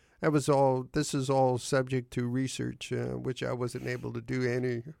 That was all. This is all subject to research, which I wasn't able to do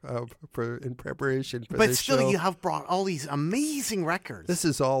any in preparation for this show. But still, you have brought all these amazing records. This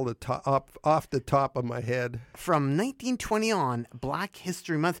is all off the top of my head. From 1920 on, Black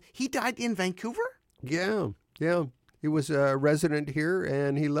History Month. He died in Vancouver? Yeah. He was a resident here,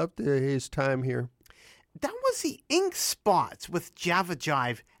 and he loved his time here. That was the Ink Spots with Java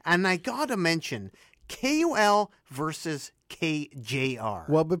Jive, and I gotta mention, KUL versus KJR.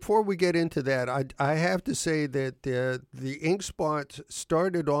 Well, before we get into that, I have to say that the Ink Spots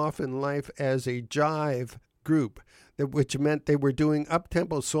started off in life as a jive group, which meant they were doing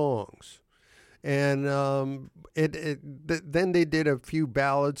up-tempo songs. And then they did a few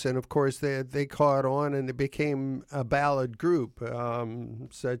ballads, and of course they caught on, and it became a ballad group,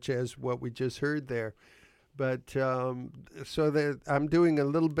 such as what we just heard there. But so that I'm doing a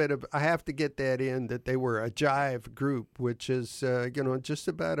little bit of, I have to get that in, that they were a jive group, which is, just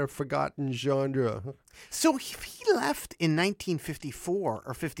about a forgotten genre. So if he left in 1954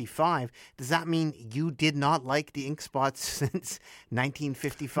 or 55, does that mean you did not like the Ink Spots since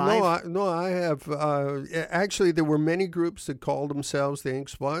 1955? No, I have. Actually, there were many groups that called themselves the Ink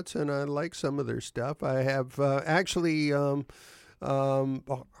Spots, and I like some of their stuff. I have Harvey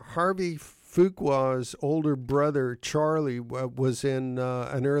Fuqua's older brother, Charlie, was in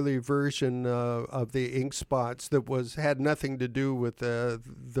an early version of the Ink Spots that had nothing to do with the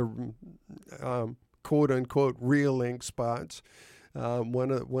quote-unquote real Ink Spots. One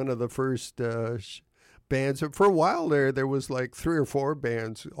of the first bands. For a while there was like 3 or 4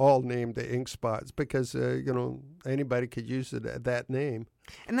 bands all named the Ink Spots because, anybody could use that name.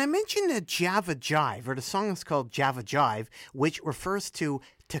 And I mentioned the Java Jive, or the song is called Java Jive, which refers to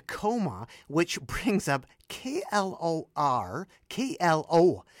Tacoma, which brings up KLOL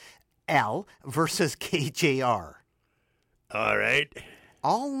versus KJR. All right.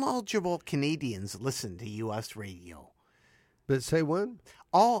 All knowledgeable Canadians listen to U.S. radio. But say what?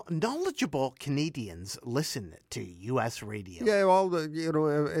 All knowledgeable Canadians listen to U.S. radio. Yeah, all the,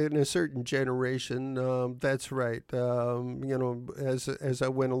 in a certain generation, that's right. As I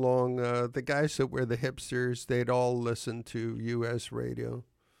went along, the guys that were the hipsters, they'd all listen to U.S. radio.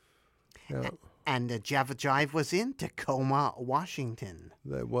 Yeah. And the Java Jive was in Tacoma, Washington.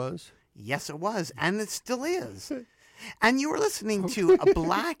 That was? Yes, it was, and it still is. And you were listening to a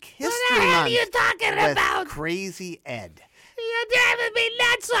Black History Month. What the hell are you talking with about? Crazy Ed. You're driving me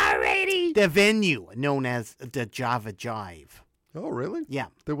nuts already. The venue known as the Java Jive. Oh, really? Yeah.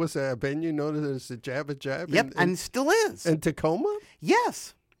 There was a venue known as the Java Jive? Yep, and still is. In Tacoma?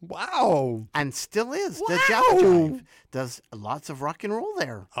 Yes. Wow. And still is. Wow. The Java Jive does lots of rock and roll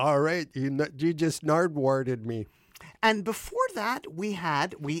there. All right. You just Nardwuarded me. And before that, we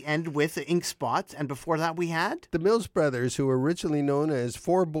end with the Ink Spots, and before that we had? The Mills Brothers, who were originally known as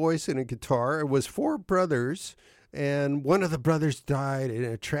 4 Boys and a Guitar. It was 4 brothers, and one of the brothers died in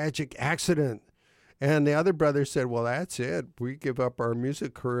a tragic accident. And the other brother said, well, that's it. We give up our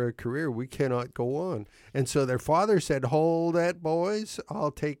music career. We cannot go on. And so their father said, hold that, boys. I'll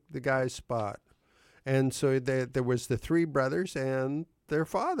take the guy's spot. And so there was the 3 brothers and their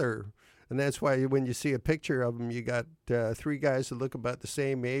father. And that's why when you see a picture of them, you got 3 guys that look about the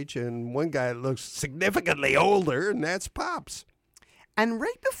same age and one guy that looks significantly older, and that's Pops. And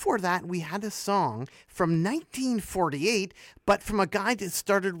right before that, we had a song from 1948, but from a guy that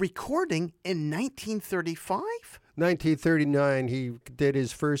started recording in 1935. 1939, he did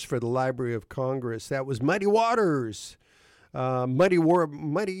his first for the Library of Congress. That was Muddy Waters.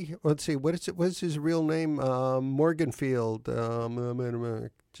 Let's see, what's his real name? Morganfield.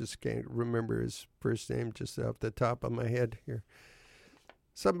 Just can't remember his first name just off the top of my head here.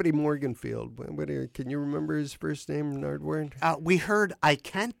 Somebody Morganfield. Can you remember his first name, Nardwuar? We heard I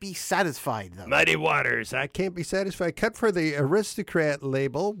Can't Be Satisfied, though. Muddy Waters, I Can't Be Satisfied. Cut for the Aristocrat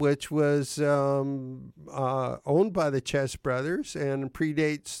label, which was owned by the Chess Brothers and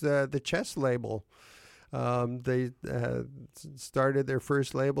predates the Chess label. They started their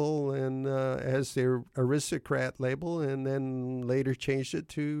first label and as their Aristocrat label, and then later changed it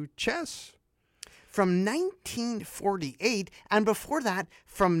to Chess. From 1948, and before that,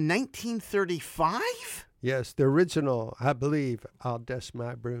 from 1935? Yes, the original, I believe, I'll Dust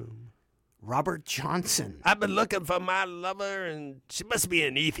My Broom. Robert Johnson. I've been looking for my lover, and she must be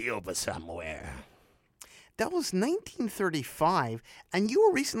in Ethiopia somewhere. That was 1935, and you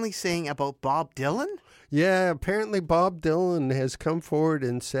were recently saying about Bob Dylan? Yeah, apparently Bob Dylan has come forward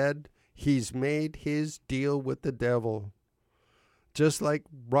and said he's made his deal with the devil. Just like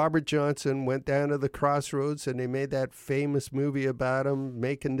Robert Johnson went down to the crossroads and they made that famous movie about him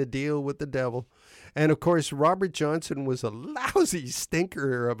making the deal with the devil. And, of course, Robert Johnson was a lousy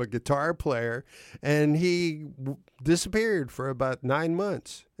stinker of a guitar player, and he disappeared for about 9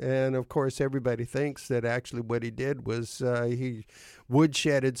 months. And, of course, everybody thinks that actually what he did was he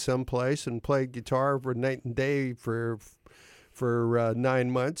woodshedded someplace and played guitar for night and day for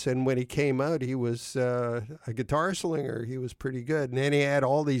 9 months, and when he came out, he was a guitar slinger. He was pretty good, and then he had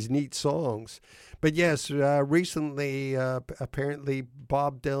all these neat songs. But yes, recently, apparently,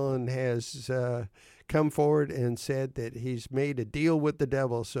 Bob Dylan has come forward and said that he's made a deal with the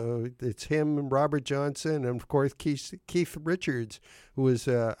devil. So it's him and Robert Johnson, and of course Keith Richards, who is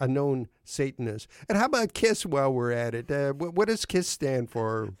a known Satanist. And how about KISS while we're at it? What does KISS stand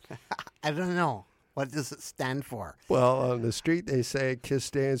for? I don't know. What does it stand for? Well, on the street, they say KISS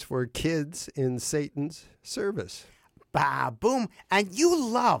stands for Kids in Satan's Service. Bah, boom. And you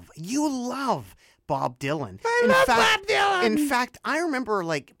love Bob Dylan. I love Bob Dylan. In fact, I remember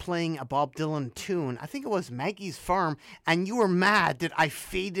like playing a Bob Dylan tune. I think it was Maggie's Farm, and you were mad that I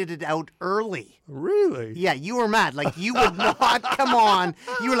faded it out early. Really? Yeah, you were mad. Like, you would not come on.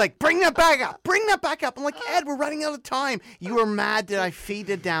 You were like, bring that back up. Bring that back up. I'm like, Ed, we're running out of time. You were mad that I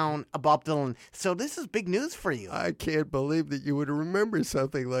faded down a Bob Dylan. So this is big news for you. I can't believe that you would remember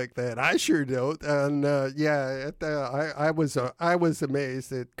something like that. I sure don't. And I was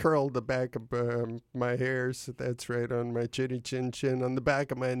amazed. It curled the back of my hairs. That's right, on my chinny chin on the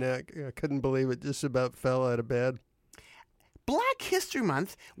back of my neck. I couldn't believe it. Just about fell out of bed. Black History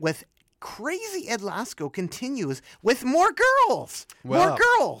Month with Crazy Ed Lasko continues with more girls. More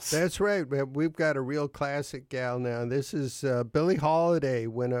girls. That's right. We've got a real classic gal now. This is Billie Holiday,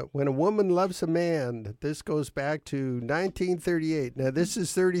 When a Woman Loves a Man. This goes back to 1938. Now, this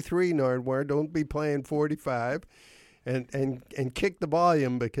is 33, Nardwuar. Don't be playing 45. And kick the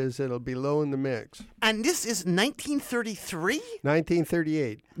volume because it'll be low in the mix. And this is 1933?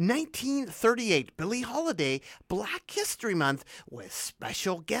 1938. 1938. Billie Holiday, Black History Month with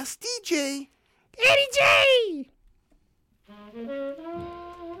special guest DJ, Eddie J!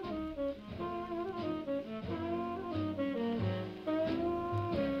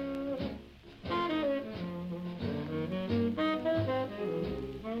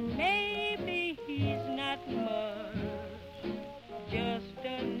 Maybe he's not much, just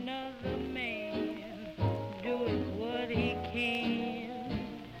another man doing what he can.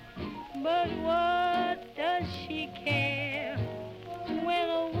 But what does she care when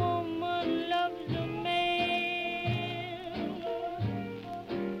a woman loves a man?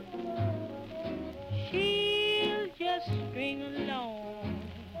 She'll just string along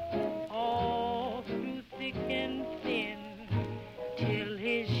all through thick and thin till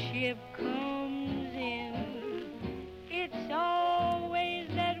his ship comes in. It's always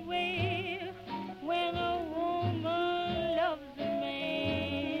that way when a woman loves a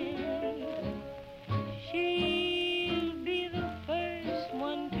man. She'll be the first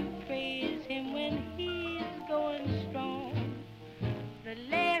one to praise him when he's going strong, the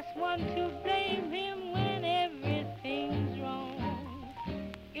last one to blame him when everything's wrong.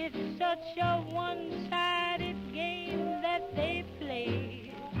 It's such a one-sided game that they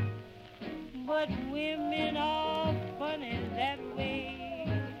play, but women are funny that way.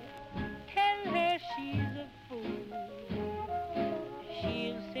 Tell her she's a fool,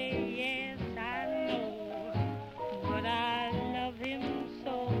 she'll say yes, I know, but I love him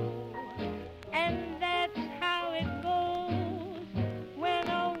so. And that's how it goes when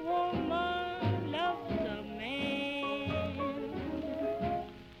a woman loves a man.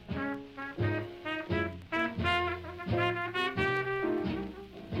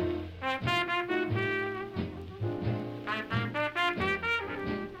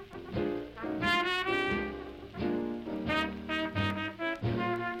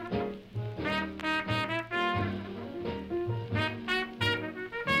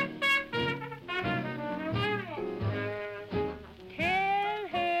 Tell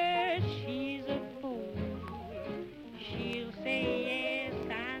her she's a fool, she'll say yes,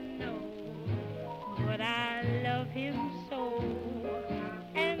 I know, but I love him so.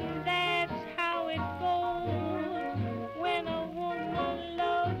 And that's how it goes when a woman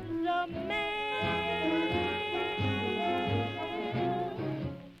loves a man.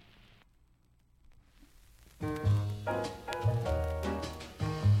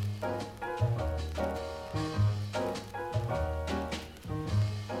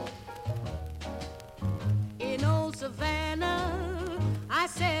 In old Savannah, I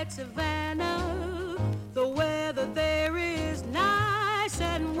said, Savannah, the weather there is nice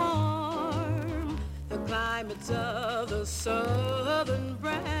and warm. The climate's of the southern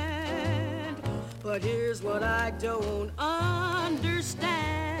brand. But here's what I don't understand.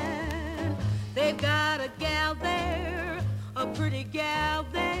 They've got a gal there, a pretty gal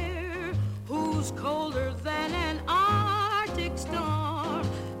there, who's colder than an Arctic storm.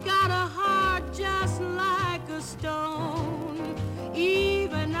 Got a heart just like a stone.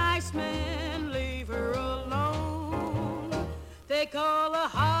 Even icemen leave her alone. They call her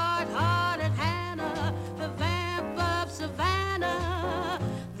hard-hearted Hannah, the vamp of Savannah,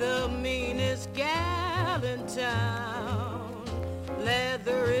 the meanest gal in town.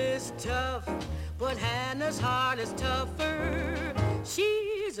 Leather is tough, but Hannah's heart is tougher.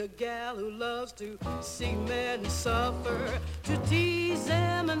 She's a gal who loves to see men suffer, to tease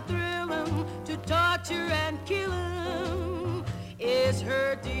them and thrill them, to torture and kill them is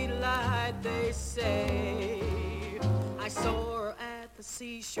her delight, they say. I saw her at the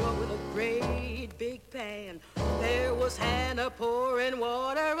seashore with a great big pan. There was Hannah pouring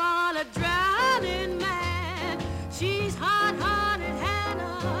water on a drowning man. She's hot-hearted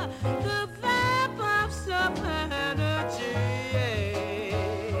Hannah, the vamp of Savannah, G.A.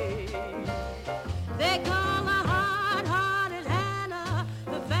 They call her hard-hearted Hannah,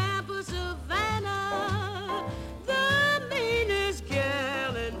 the vamp of Savannah, the meanest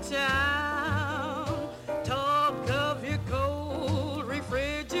gal in town. Talk of your cold,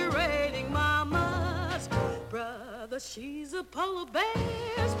 refrigerating mamas, brother, she's a polar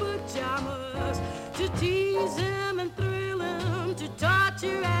bear's pajamas. To tease him and thrill him, to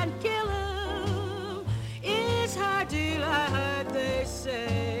torture and kill him, is her delight, they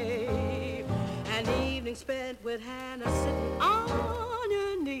say. An evening spent with Hannah sitting on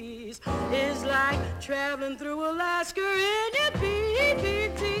your knees is like traveling through Alaska in your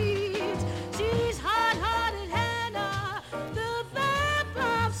big jeans. She's hot-hearted Hannah, the vamp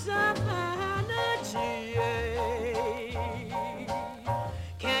of Savannah, G.A.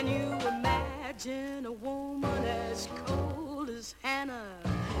 Can you imagine a woman as cold as Hannah?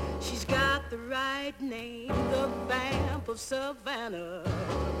 She's got the right name, the vamp of Savannah.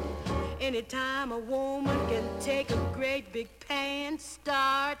 Anytime a woman can take a great big pan,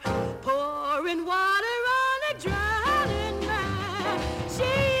 start pouring water on a drowning man.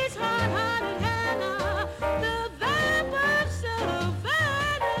 She's hot-hearted Hannah, the vamp of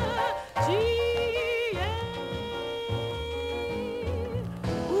Savannah, G.A.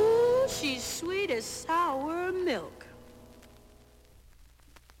 Ooh, she's sweet as sour milk.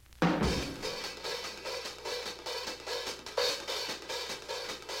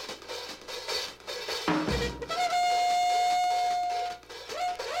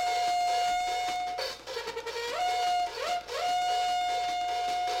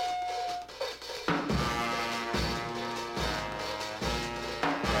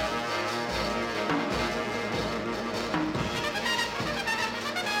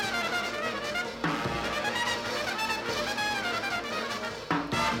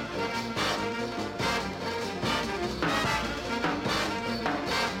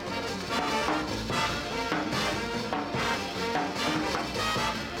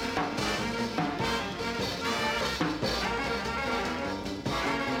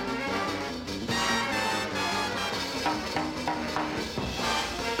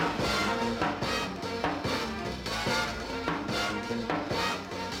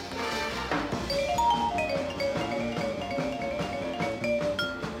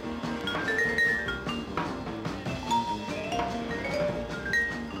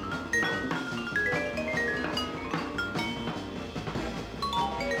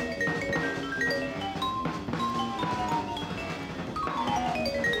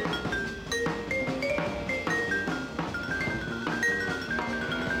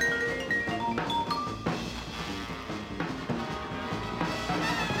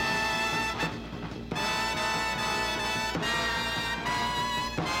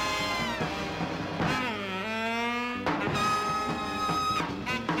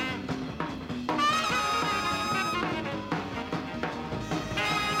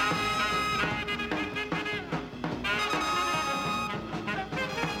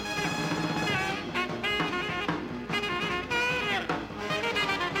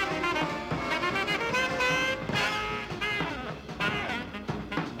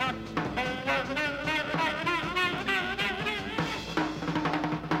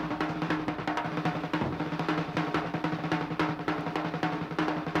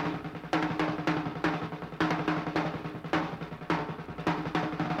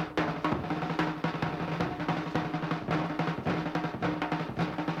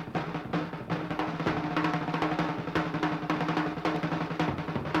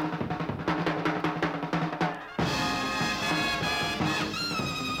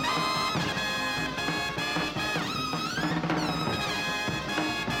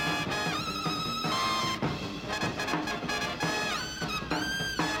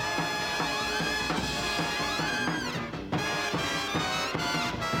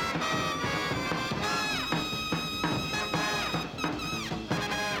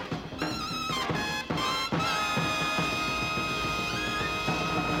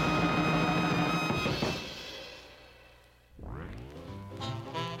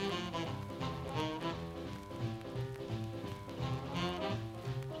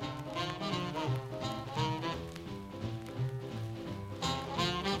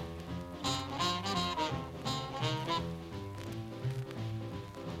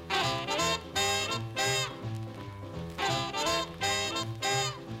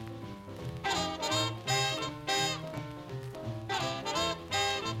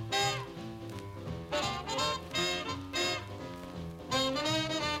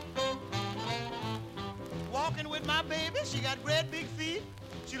 with my baby. She got great big feet.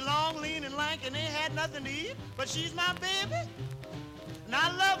 She long, lean, and lank, and ain't had nothing to eat. But she's my baby, and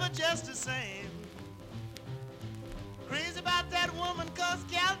I love her just the same. Crazy about that woman, 'cause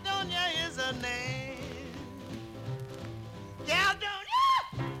Caledonia is her name. Caledonia!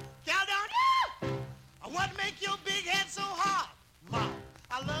 Caledonia! What make your big head so hard? Ma,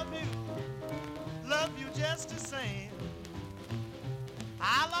 I love you just the same.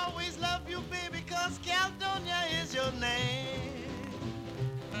 I'll always love you, baby, 'cause Caledonia is your name.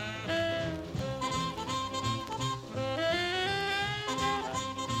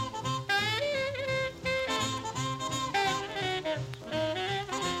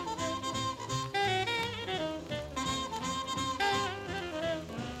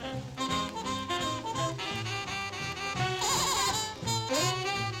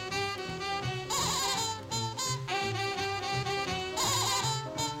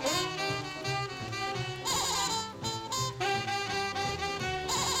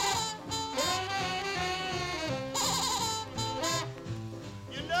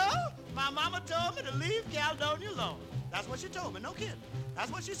 Caledonia alone. That's what she told me, no kidding.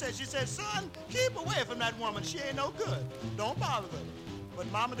 That's what she said. She said, son, keep away from that woman. She ain't no good. Don't bother with her.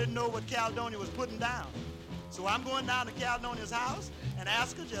 But Mama didn't know what Caledonia was putting down. So I'm going down to Caledonia's house and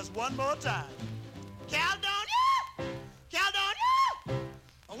ask her just one more time. Caledonia! Caledonia!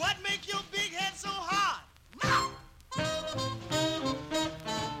 What make your big head so hard? Ma!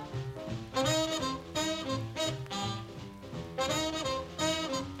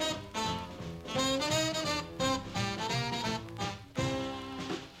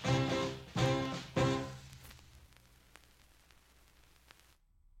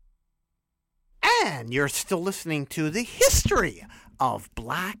 And you're still listening to the history of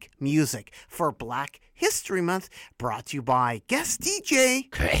black music for Black History Month, brought to you by guest DJ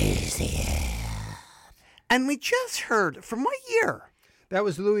Crazy. And we just heard from what year? That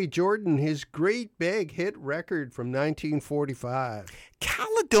was Louis Jordan, his great big hit record from 1945.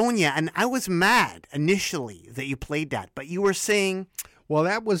 Caledonia, and I was mad initially that you played that, but you were saying... Well,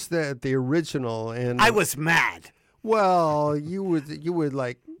 that was the original, and... I was mad. Well, you would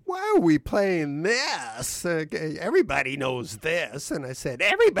like... Why are we playing this? Everybody knows this. And I said,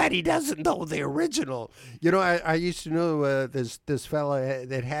 everybody doesn't know the original. You know, I used to know this fella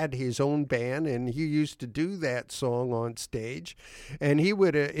that had his own band, and he used to do that song on stage. And he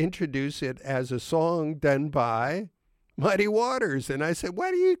would introduce it as a song done by Muddy Waters. And I said,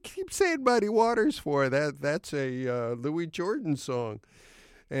 why do you keep saying Muddy Waters for? That's a Louis Jordan song.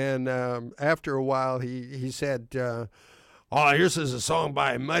 And after a while, he said... oh, here's a song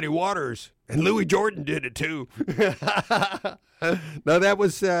by Muddy Waters, and Louis Jordan did it too. No, that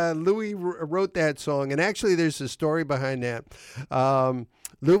was Louis wrote that song, and actually, there's a story behind that.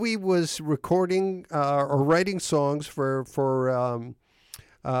 Louis was recording or writing songs for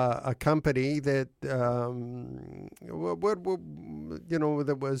a company that that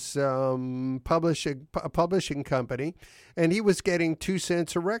was a publishing company, and he was getting 2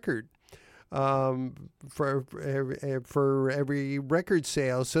 cents a record. For every record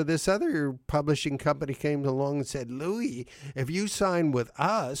sale. So this other publishing company came along and said, Louis, if you sign with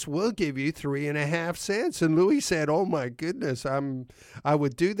us, we'll give you 3.5 cents. And Louis said, oh my goodness, I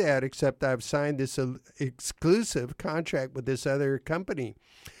would do that, except I've signed this exclusive contract with this other company.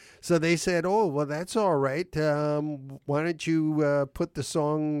 So they said, oh, well, that's all right. Why don't you put the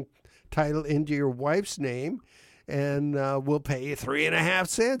song title into your wife's name? And we'll pay you 3.5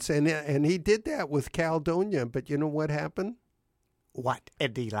 cents. And he did that with Caledonia. But you know what happened? What,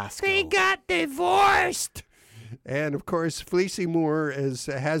 Eddie Lasko? They got divorced. And, of course, Fleecy Moore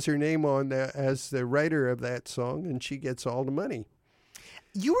has her name on as the writer of that song, and she gets all the money.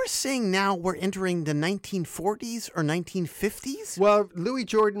 You were saying now we're entering the 1940s or 1950s? Well, Louis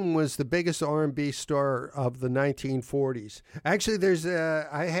Jordan was the biggest R&B star of the 1940s. Actually,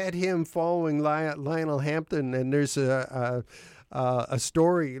 I had him following Lionel Hampton, and there's a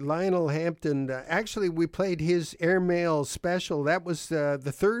story. Lionel Hampton, actually, we played his Airmail special. That was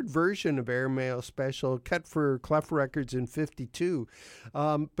the third version of Airmail special, cut for Clef Records in '52.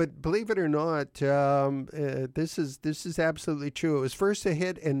 But believe it or not, this is absolutely true. It was first a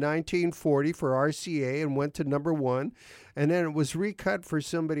hit in 1940 for RCA and went to #1. And then it was recut for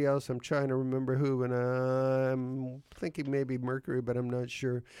somebody else. I'm trying to remember who, and I'm thinking maybe Mercury, but I'm not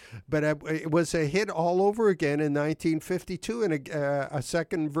sure. But it was a hit all over again in 1952 in a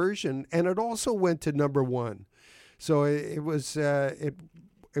second version, and it also went to #1. So it was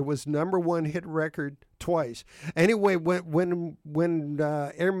 #1 hit record twice. Anyway, when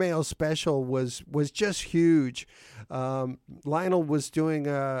Airmail Special was just huge, Lionel was doing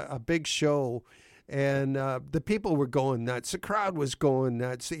a big show. And the people were going nuts. The crowd was going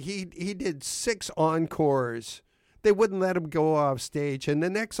nuts. He did 6 encores. They wouldn't let him go off stage. And the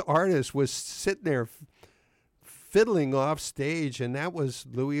next artist was sitting there fiddling off stage, and that was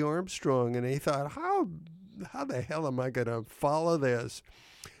Louis Armstrong. And he thought, how the hell am I going to follow this?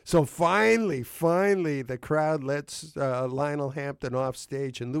 So finally, the crowd lets Lionel Hampton off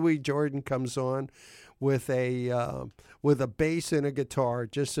stage, and Louis Jordan comes on with a bass and a guitar,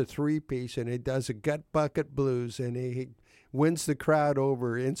 just a 3-piece, and he does a Gut Bucket Blues, and he wins the crowd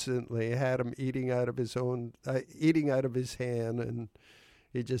over instantly. Had him eating out of his hand, and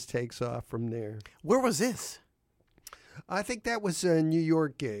he just takes off from there. Where was this? I think that was a New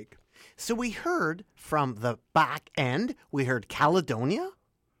York gig. So we heard from the back end, we heard Caledonia.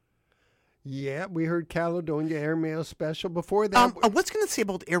 Yeah, we heard Caledonia Airmail Special. Before that... I was going to say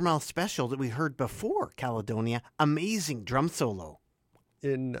about Airmail Special that we heard before Caledonia. Amazing drum solo.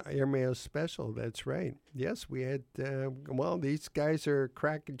 In Airmail Special, that's right. Yes, we had... these guys are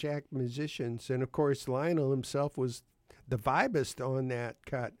crackerjack musicians. And, of course, Lionel himself was the vibist on that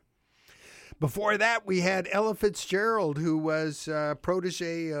cut. Before that, we had Ella Fitzgerald, who was a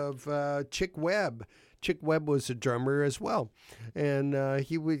protege of Chick Webb. Chick Webb was a drummer as well, and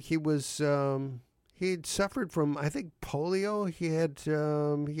he had suffered from, I think, polio. He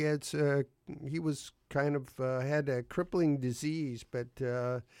was kind of had a crippling disease, but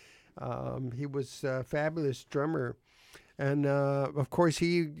he was a fabulous drummer, and of course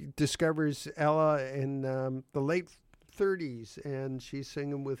he discovers Ella in the late 30s, and she's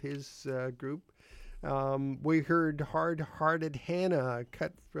singing with his group. We heard Hard Hearted Hannah,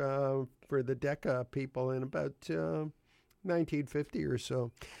 cut for the Decca people in about 1950 or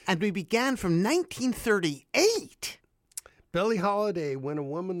so. And we began from 1938. Billie Holiday, When a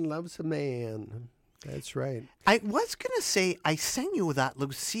Woman Loves a Man. That's right. I was going to say, I sent you that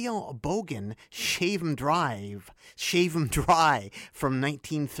Lucille Bogan, Shave 'em Dry from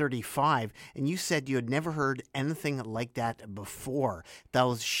 1935, and you said you had never heard anything like that before. That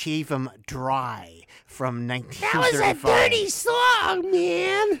was Shave 'em Dry from 1935. That was a dirty song,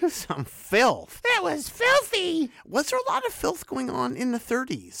 man. Some filth. That was filthy. Was there a lot of filth going on in the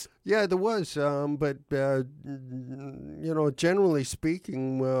 30s? Yeah, there was, but generally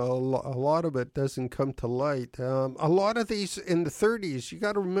speaking, a lot of it doesn't come to light. A lot of these in the 30s, you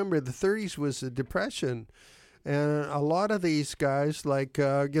got to remember, the 30s was the Depression, and a lot of these guys, like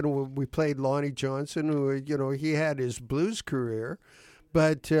we played Lonnie Johnson, who he had his blues career,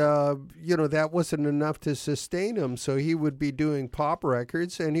 but that wasn't enough to sustain him. So he would be doing pop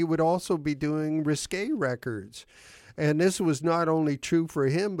records, and he would also be doing risque records. And this was not only true for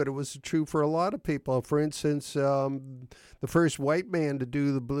him, but it was true for a lot of people. For instance, the first white man to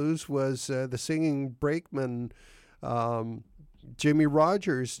do the blues was the singing brakeman, Jimmy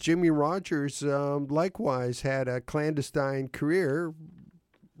Rogers. Jimmy Rogers likewise had a clandestine career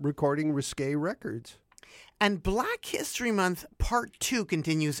recording risque records. And Black History Month Part 2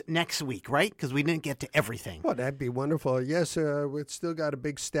 continues next week, right? Because we didn't get to everything. Oh, that'd be wonderful. Yes, we've still got a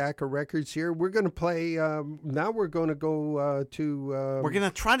big stack of records here. We're going to play, now we're going to go to... we're going to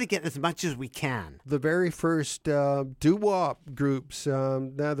try to get as much as we can. The very first doo-wop groups.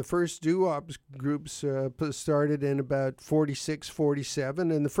 Now, the first doo-wop groups started in about 46,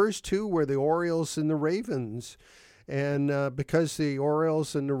 47, and the first two were the Orioles and the Ravens. And because the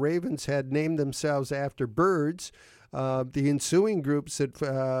Orioles and the Ravens had named themselves after birds, the ensuing groups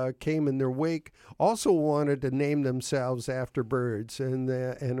that came in their wake also wanted to name themselves after birds.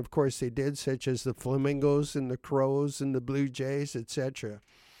 And of course they did, such as the Flamingos and the Crows and the Blue Jays, etc.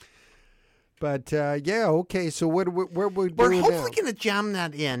 But, okay, so what we're doing now? We're hopefully going to jam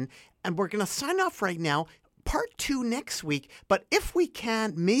that in, and we're going to sign off right now. Part 2 next week, but if we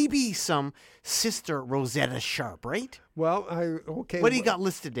can, maybe some Sister Rosetta Sharp, right? Well, okay. What do you got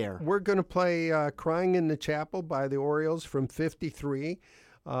listed there? We're going to play Crying in the Chapel by the Orioles from 53.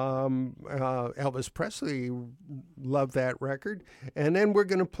 Elvis Presley loved that record. And then we're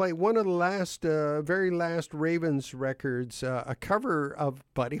going to play one of the very last Ravens records, a cover of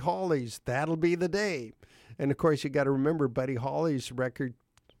Buddy Holly's That'll Be the Day. And, of course, you got to remember Buddy Holly's record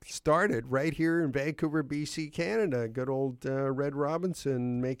started right here in Vancouver, BC, Canada. Good old Red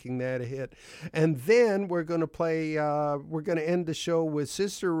Robinson making that a hit. And then we're going to play, we're going to end the show with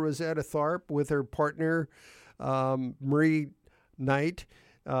Sister Rosetta Tharpe with her partner, Marie Knight,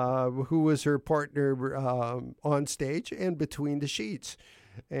 who was her partner on stage and Between the Sheets.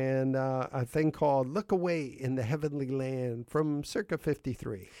 And a thing called Look Away in the Heavenly Land from circa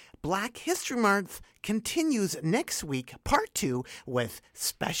 53. Black History Month continues next week, Part 2, with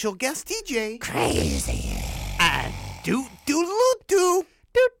special guest DJ Crazy and Doo-Doo-Doo-Doo.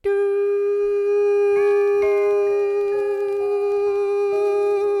 Doo-doo.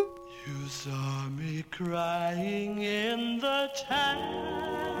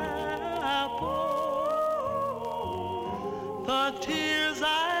 tears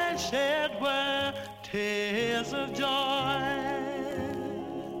I shed were tears of joy.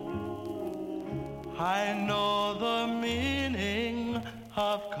 I know the meaning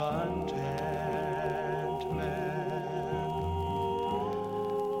of contentment.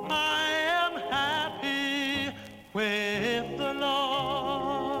 I am happy with the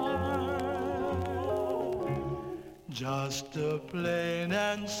Lord. Just a plain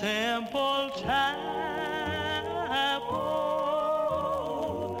and simple chapel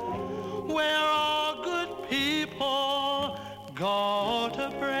where all good people go to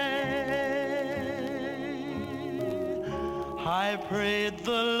pray. I prayed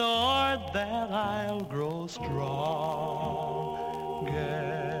the Lord that I'll grow stronger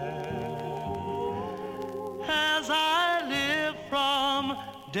as I live from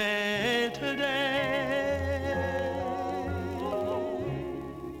day to day.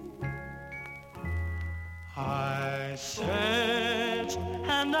 I searched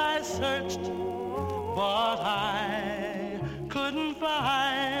and I searched, but I couldn't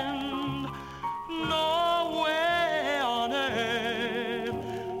find no way on earth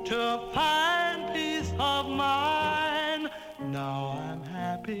to find peace of mind. Now I'm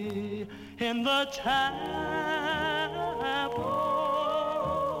happy in the chapel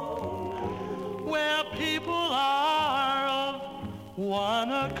where people are of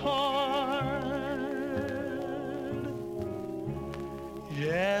one accord.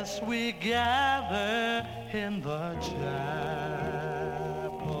 Yes, we gather in the chapel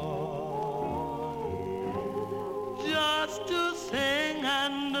just to sing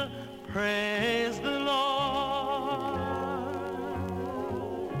and praise the Lord.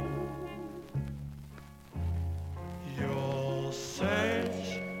 You'll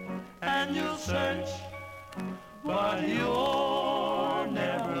search and you'll search, but you'll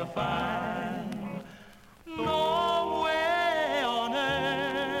never find no way on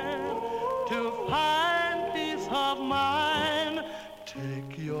earth to find peace of mind.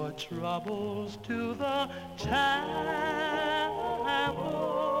 Take your troubles to the chapel.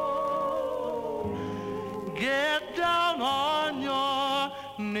 Get down on your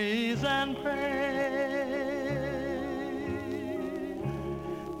knees and pray.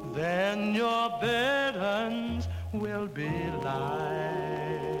 Then your burdens will be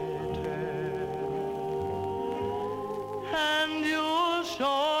lighter, and you'll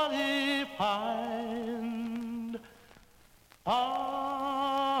surely find a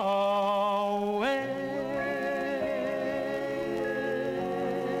way.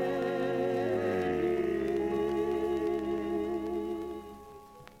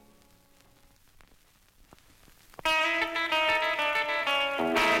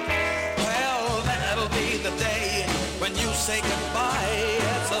 Well, that'll be the day when you say goodbye.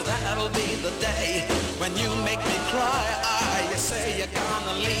 So that'll be the day when you make me cry. You say you're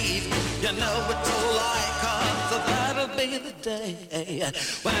gonna leave, you know it's a lie, 'cause that'll be the day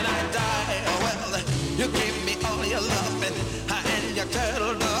when I die. Well, you give me all your loving and your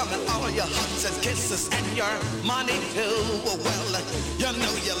turtle dove and all your hugs and kisses and your money too. Well, you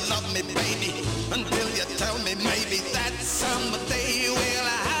know you love me, baby, until you tell me maybe that someday will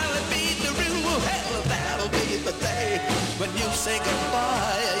I'll be the real hell. That'll be the day when you say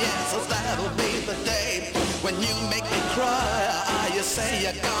goodbye. Yes, that'll be the day when you make me cry. You say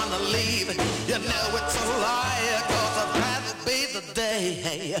you're gonna leave, you know it's a lie, 'cause that'll be the day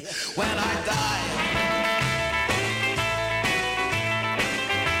when I die.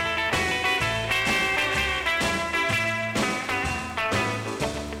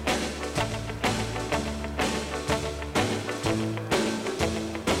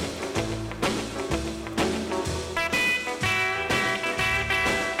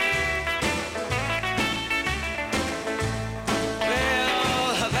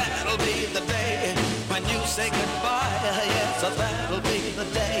 Say goodbye, yes, that'll be the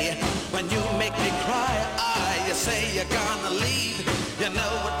day when you make me cry. You say you're gonna leave, you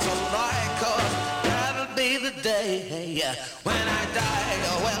know it's a lie, 'cause that'll be the day when I die.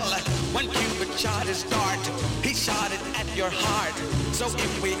 Well, when Cupid shot his dart, he shot it at your heart. So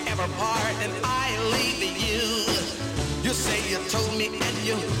if we ever part and I leave you, you say you told me and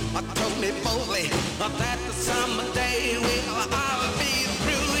you told me boldly that someday I'll be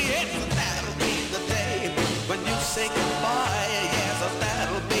through. Yes, that'll be the day when you say goodbye. Yes,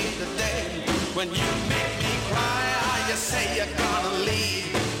 that'll be the day when you make me cry. You say you're gonna leave,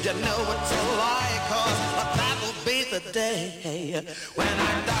 you know it's a lie, 'cause that'll be the day when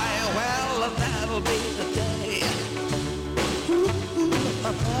I die. Well, that'll be the day. Ooh,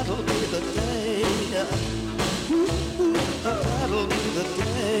 that'll be the day.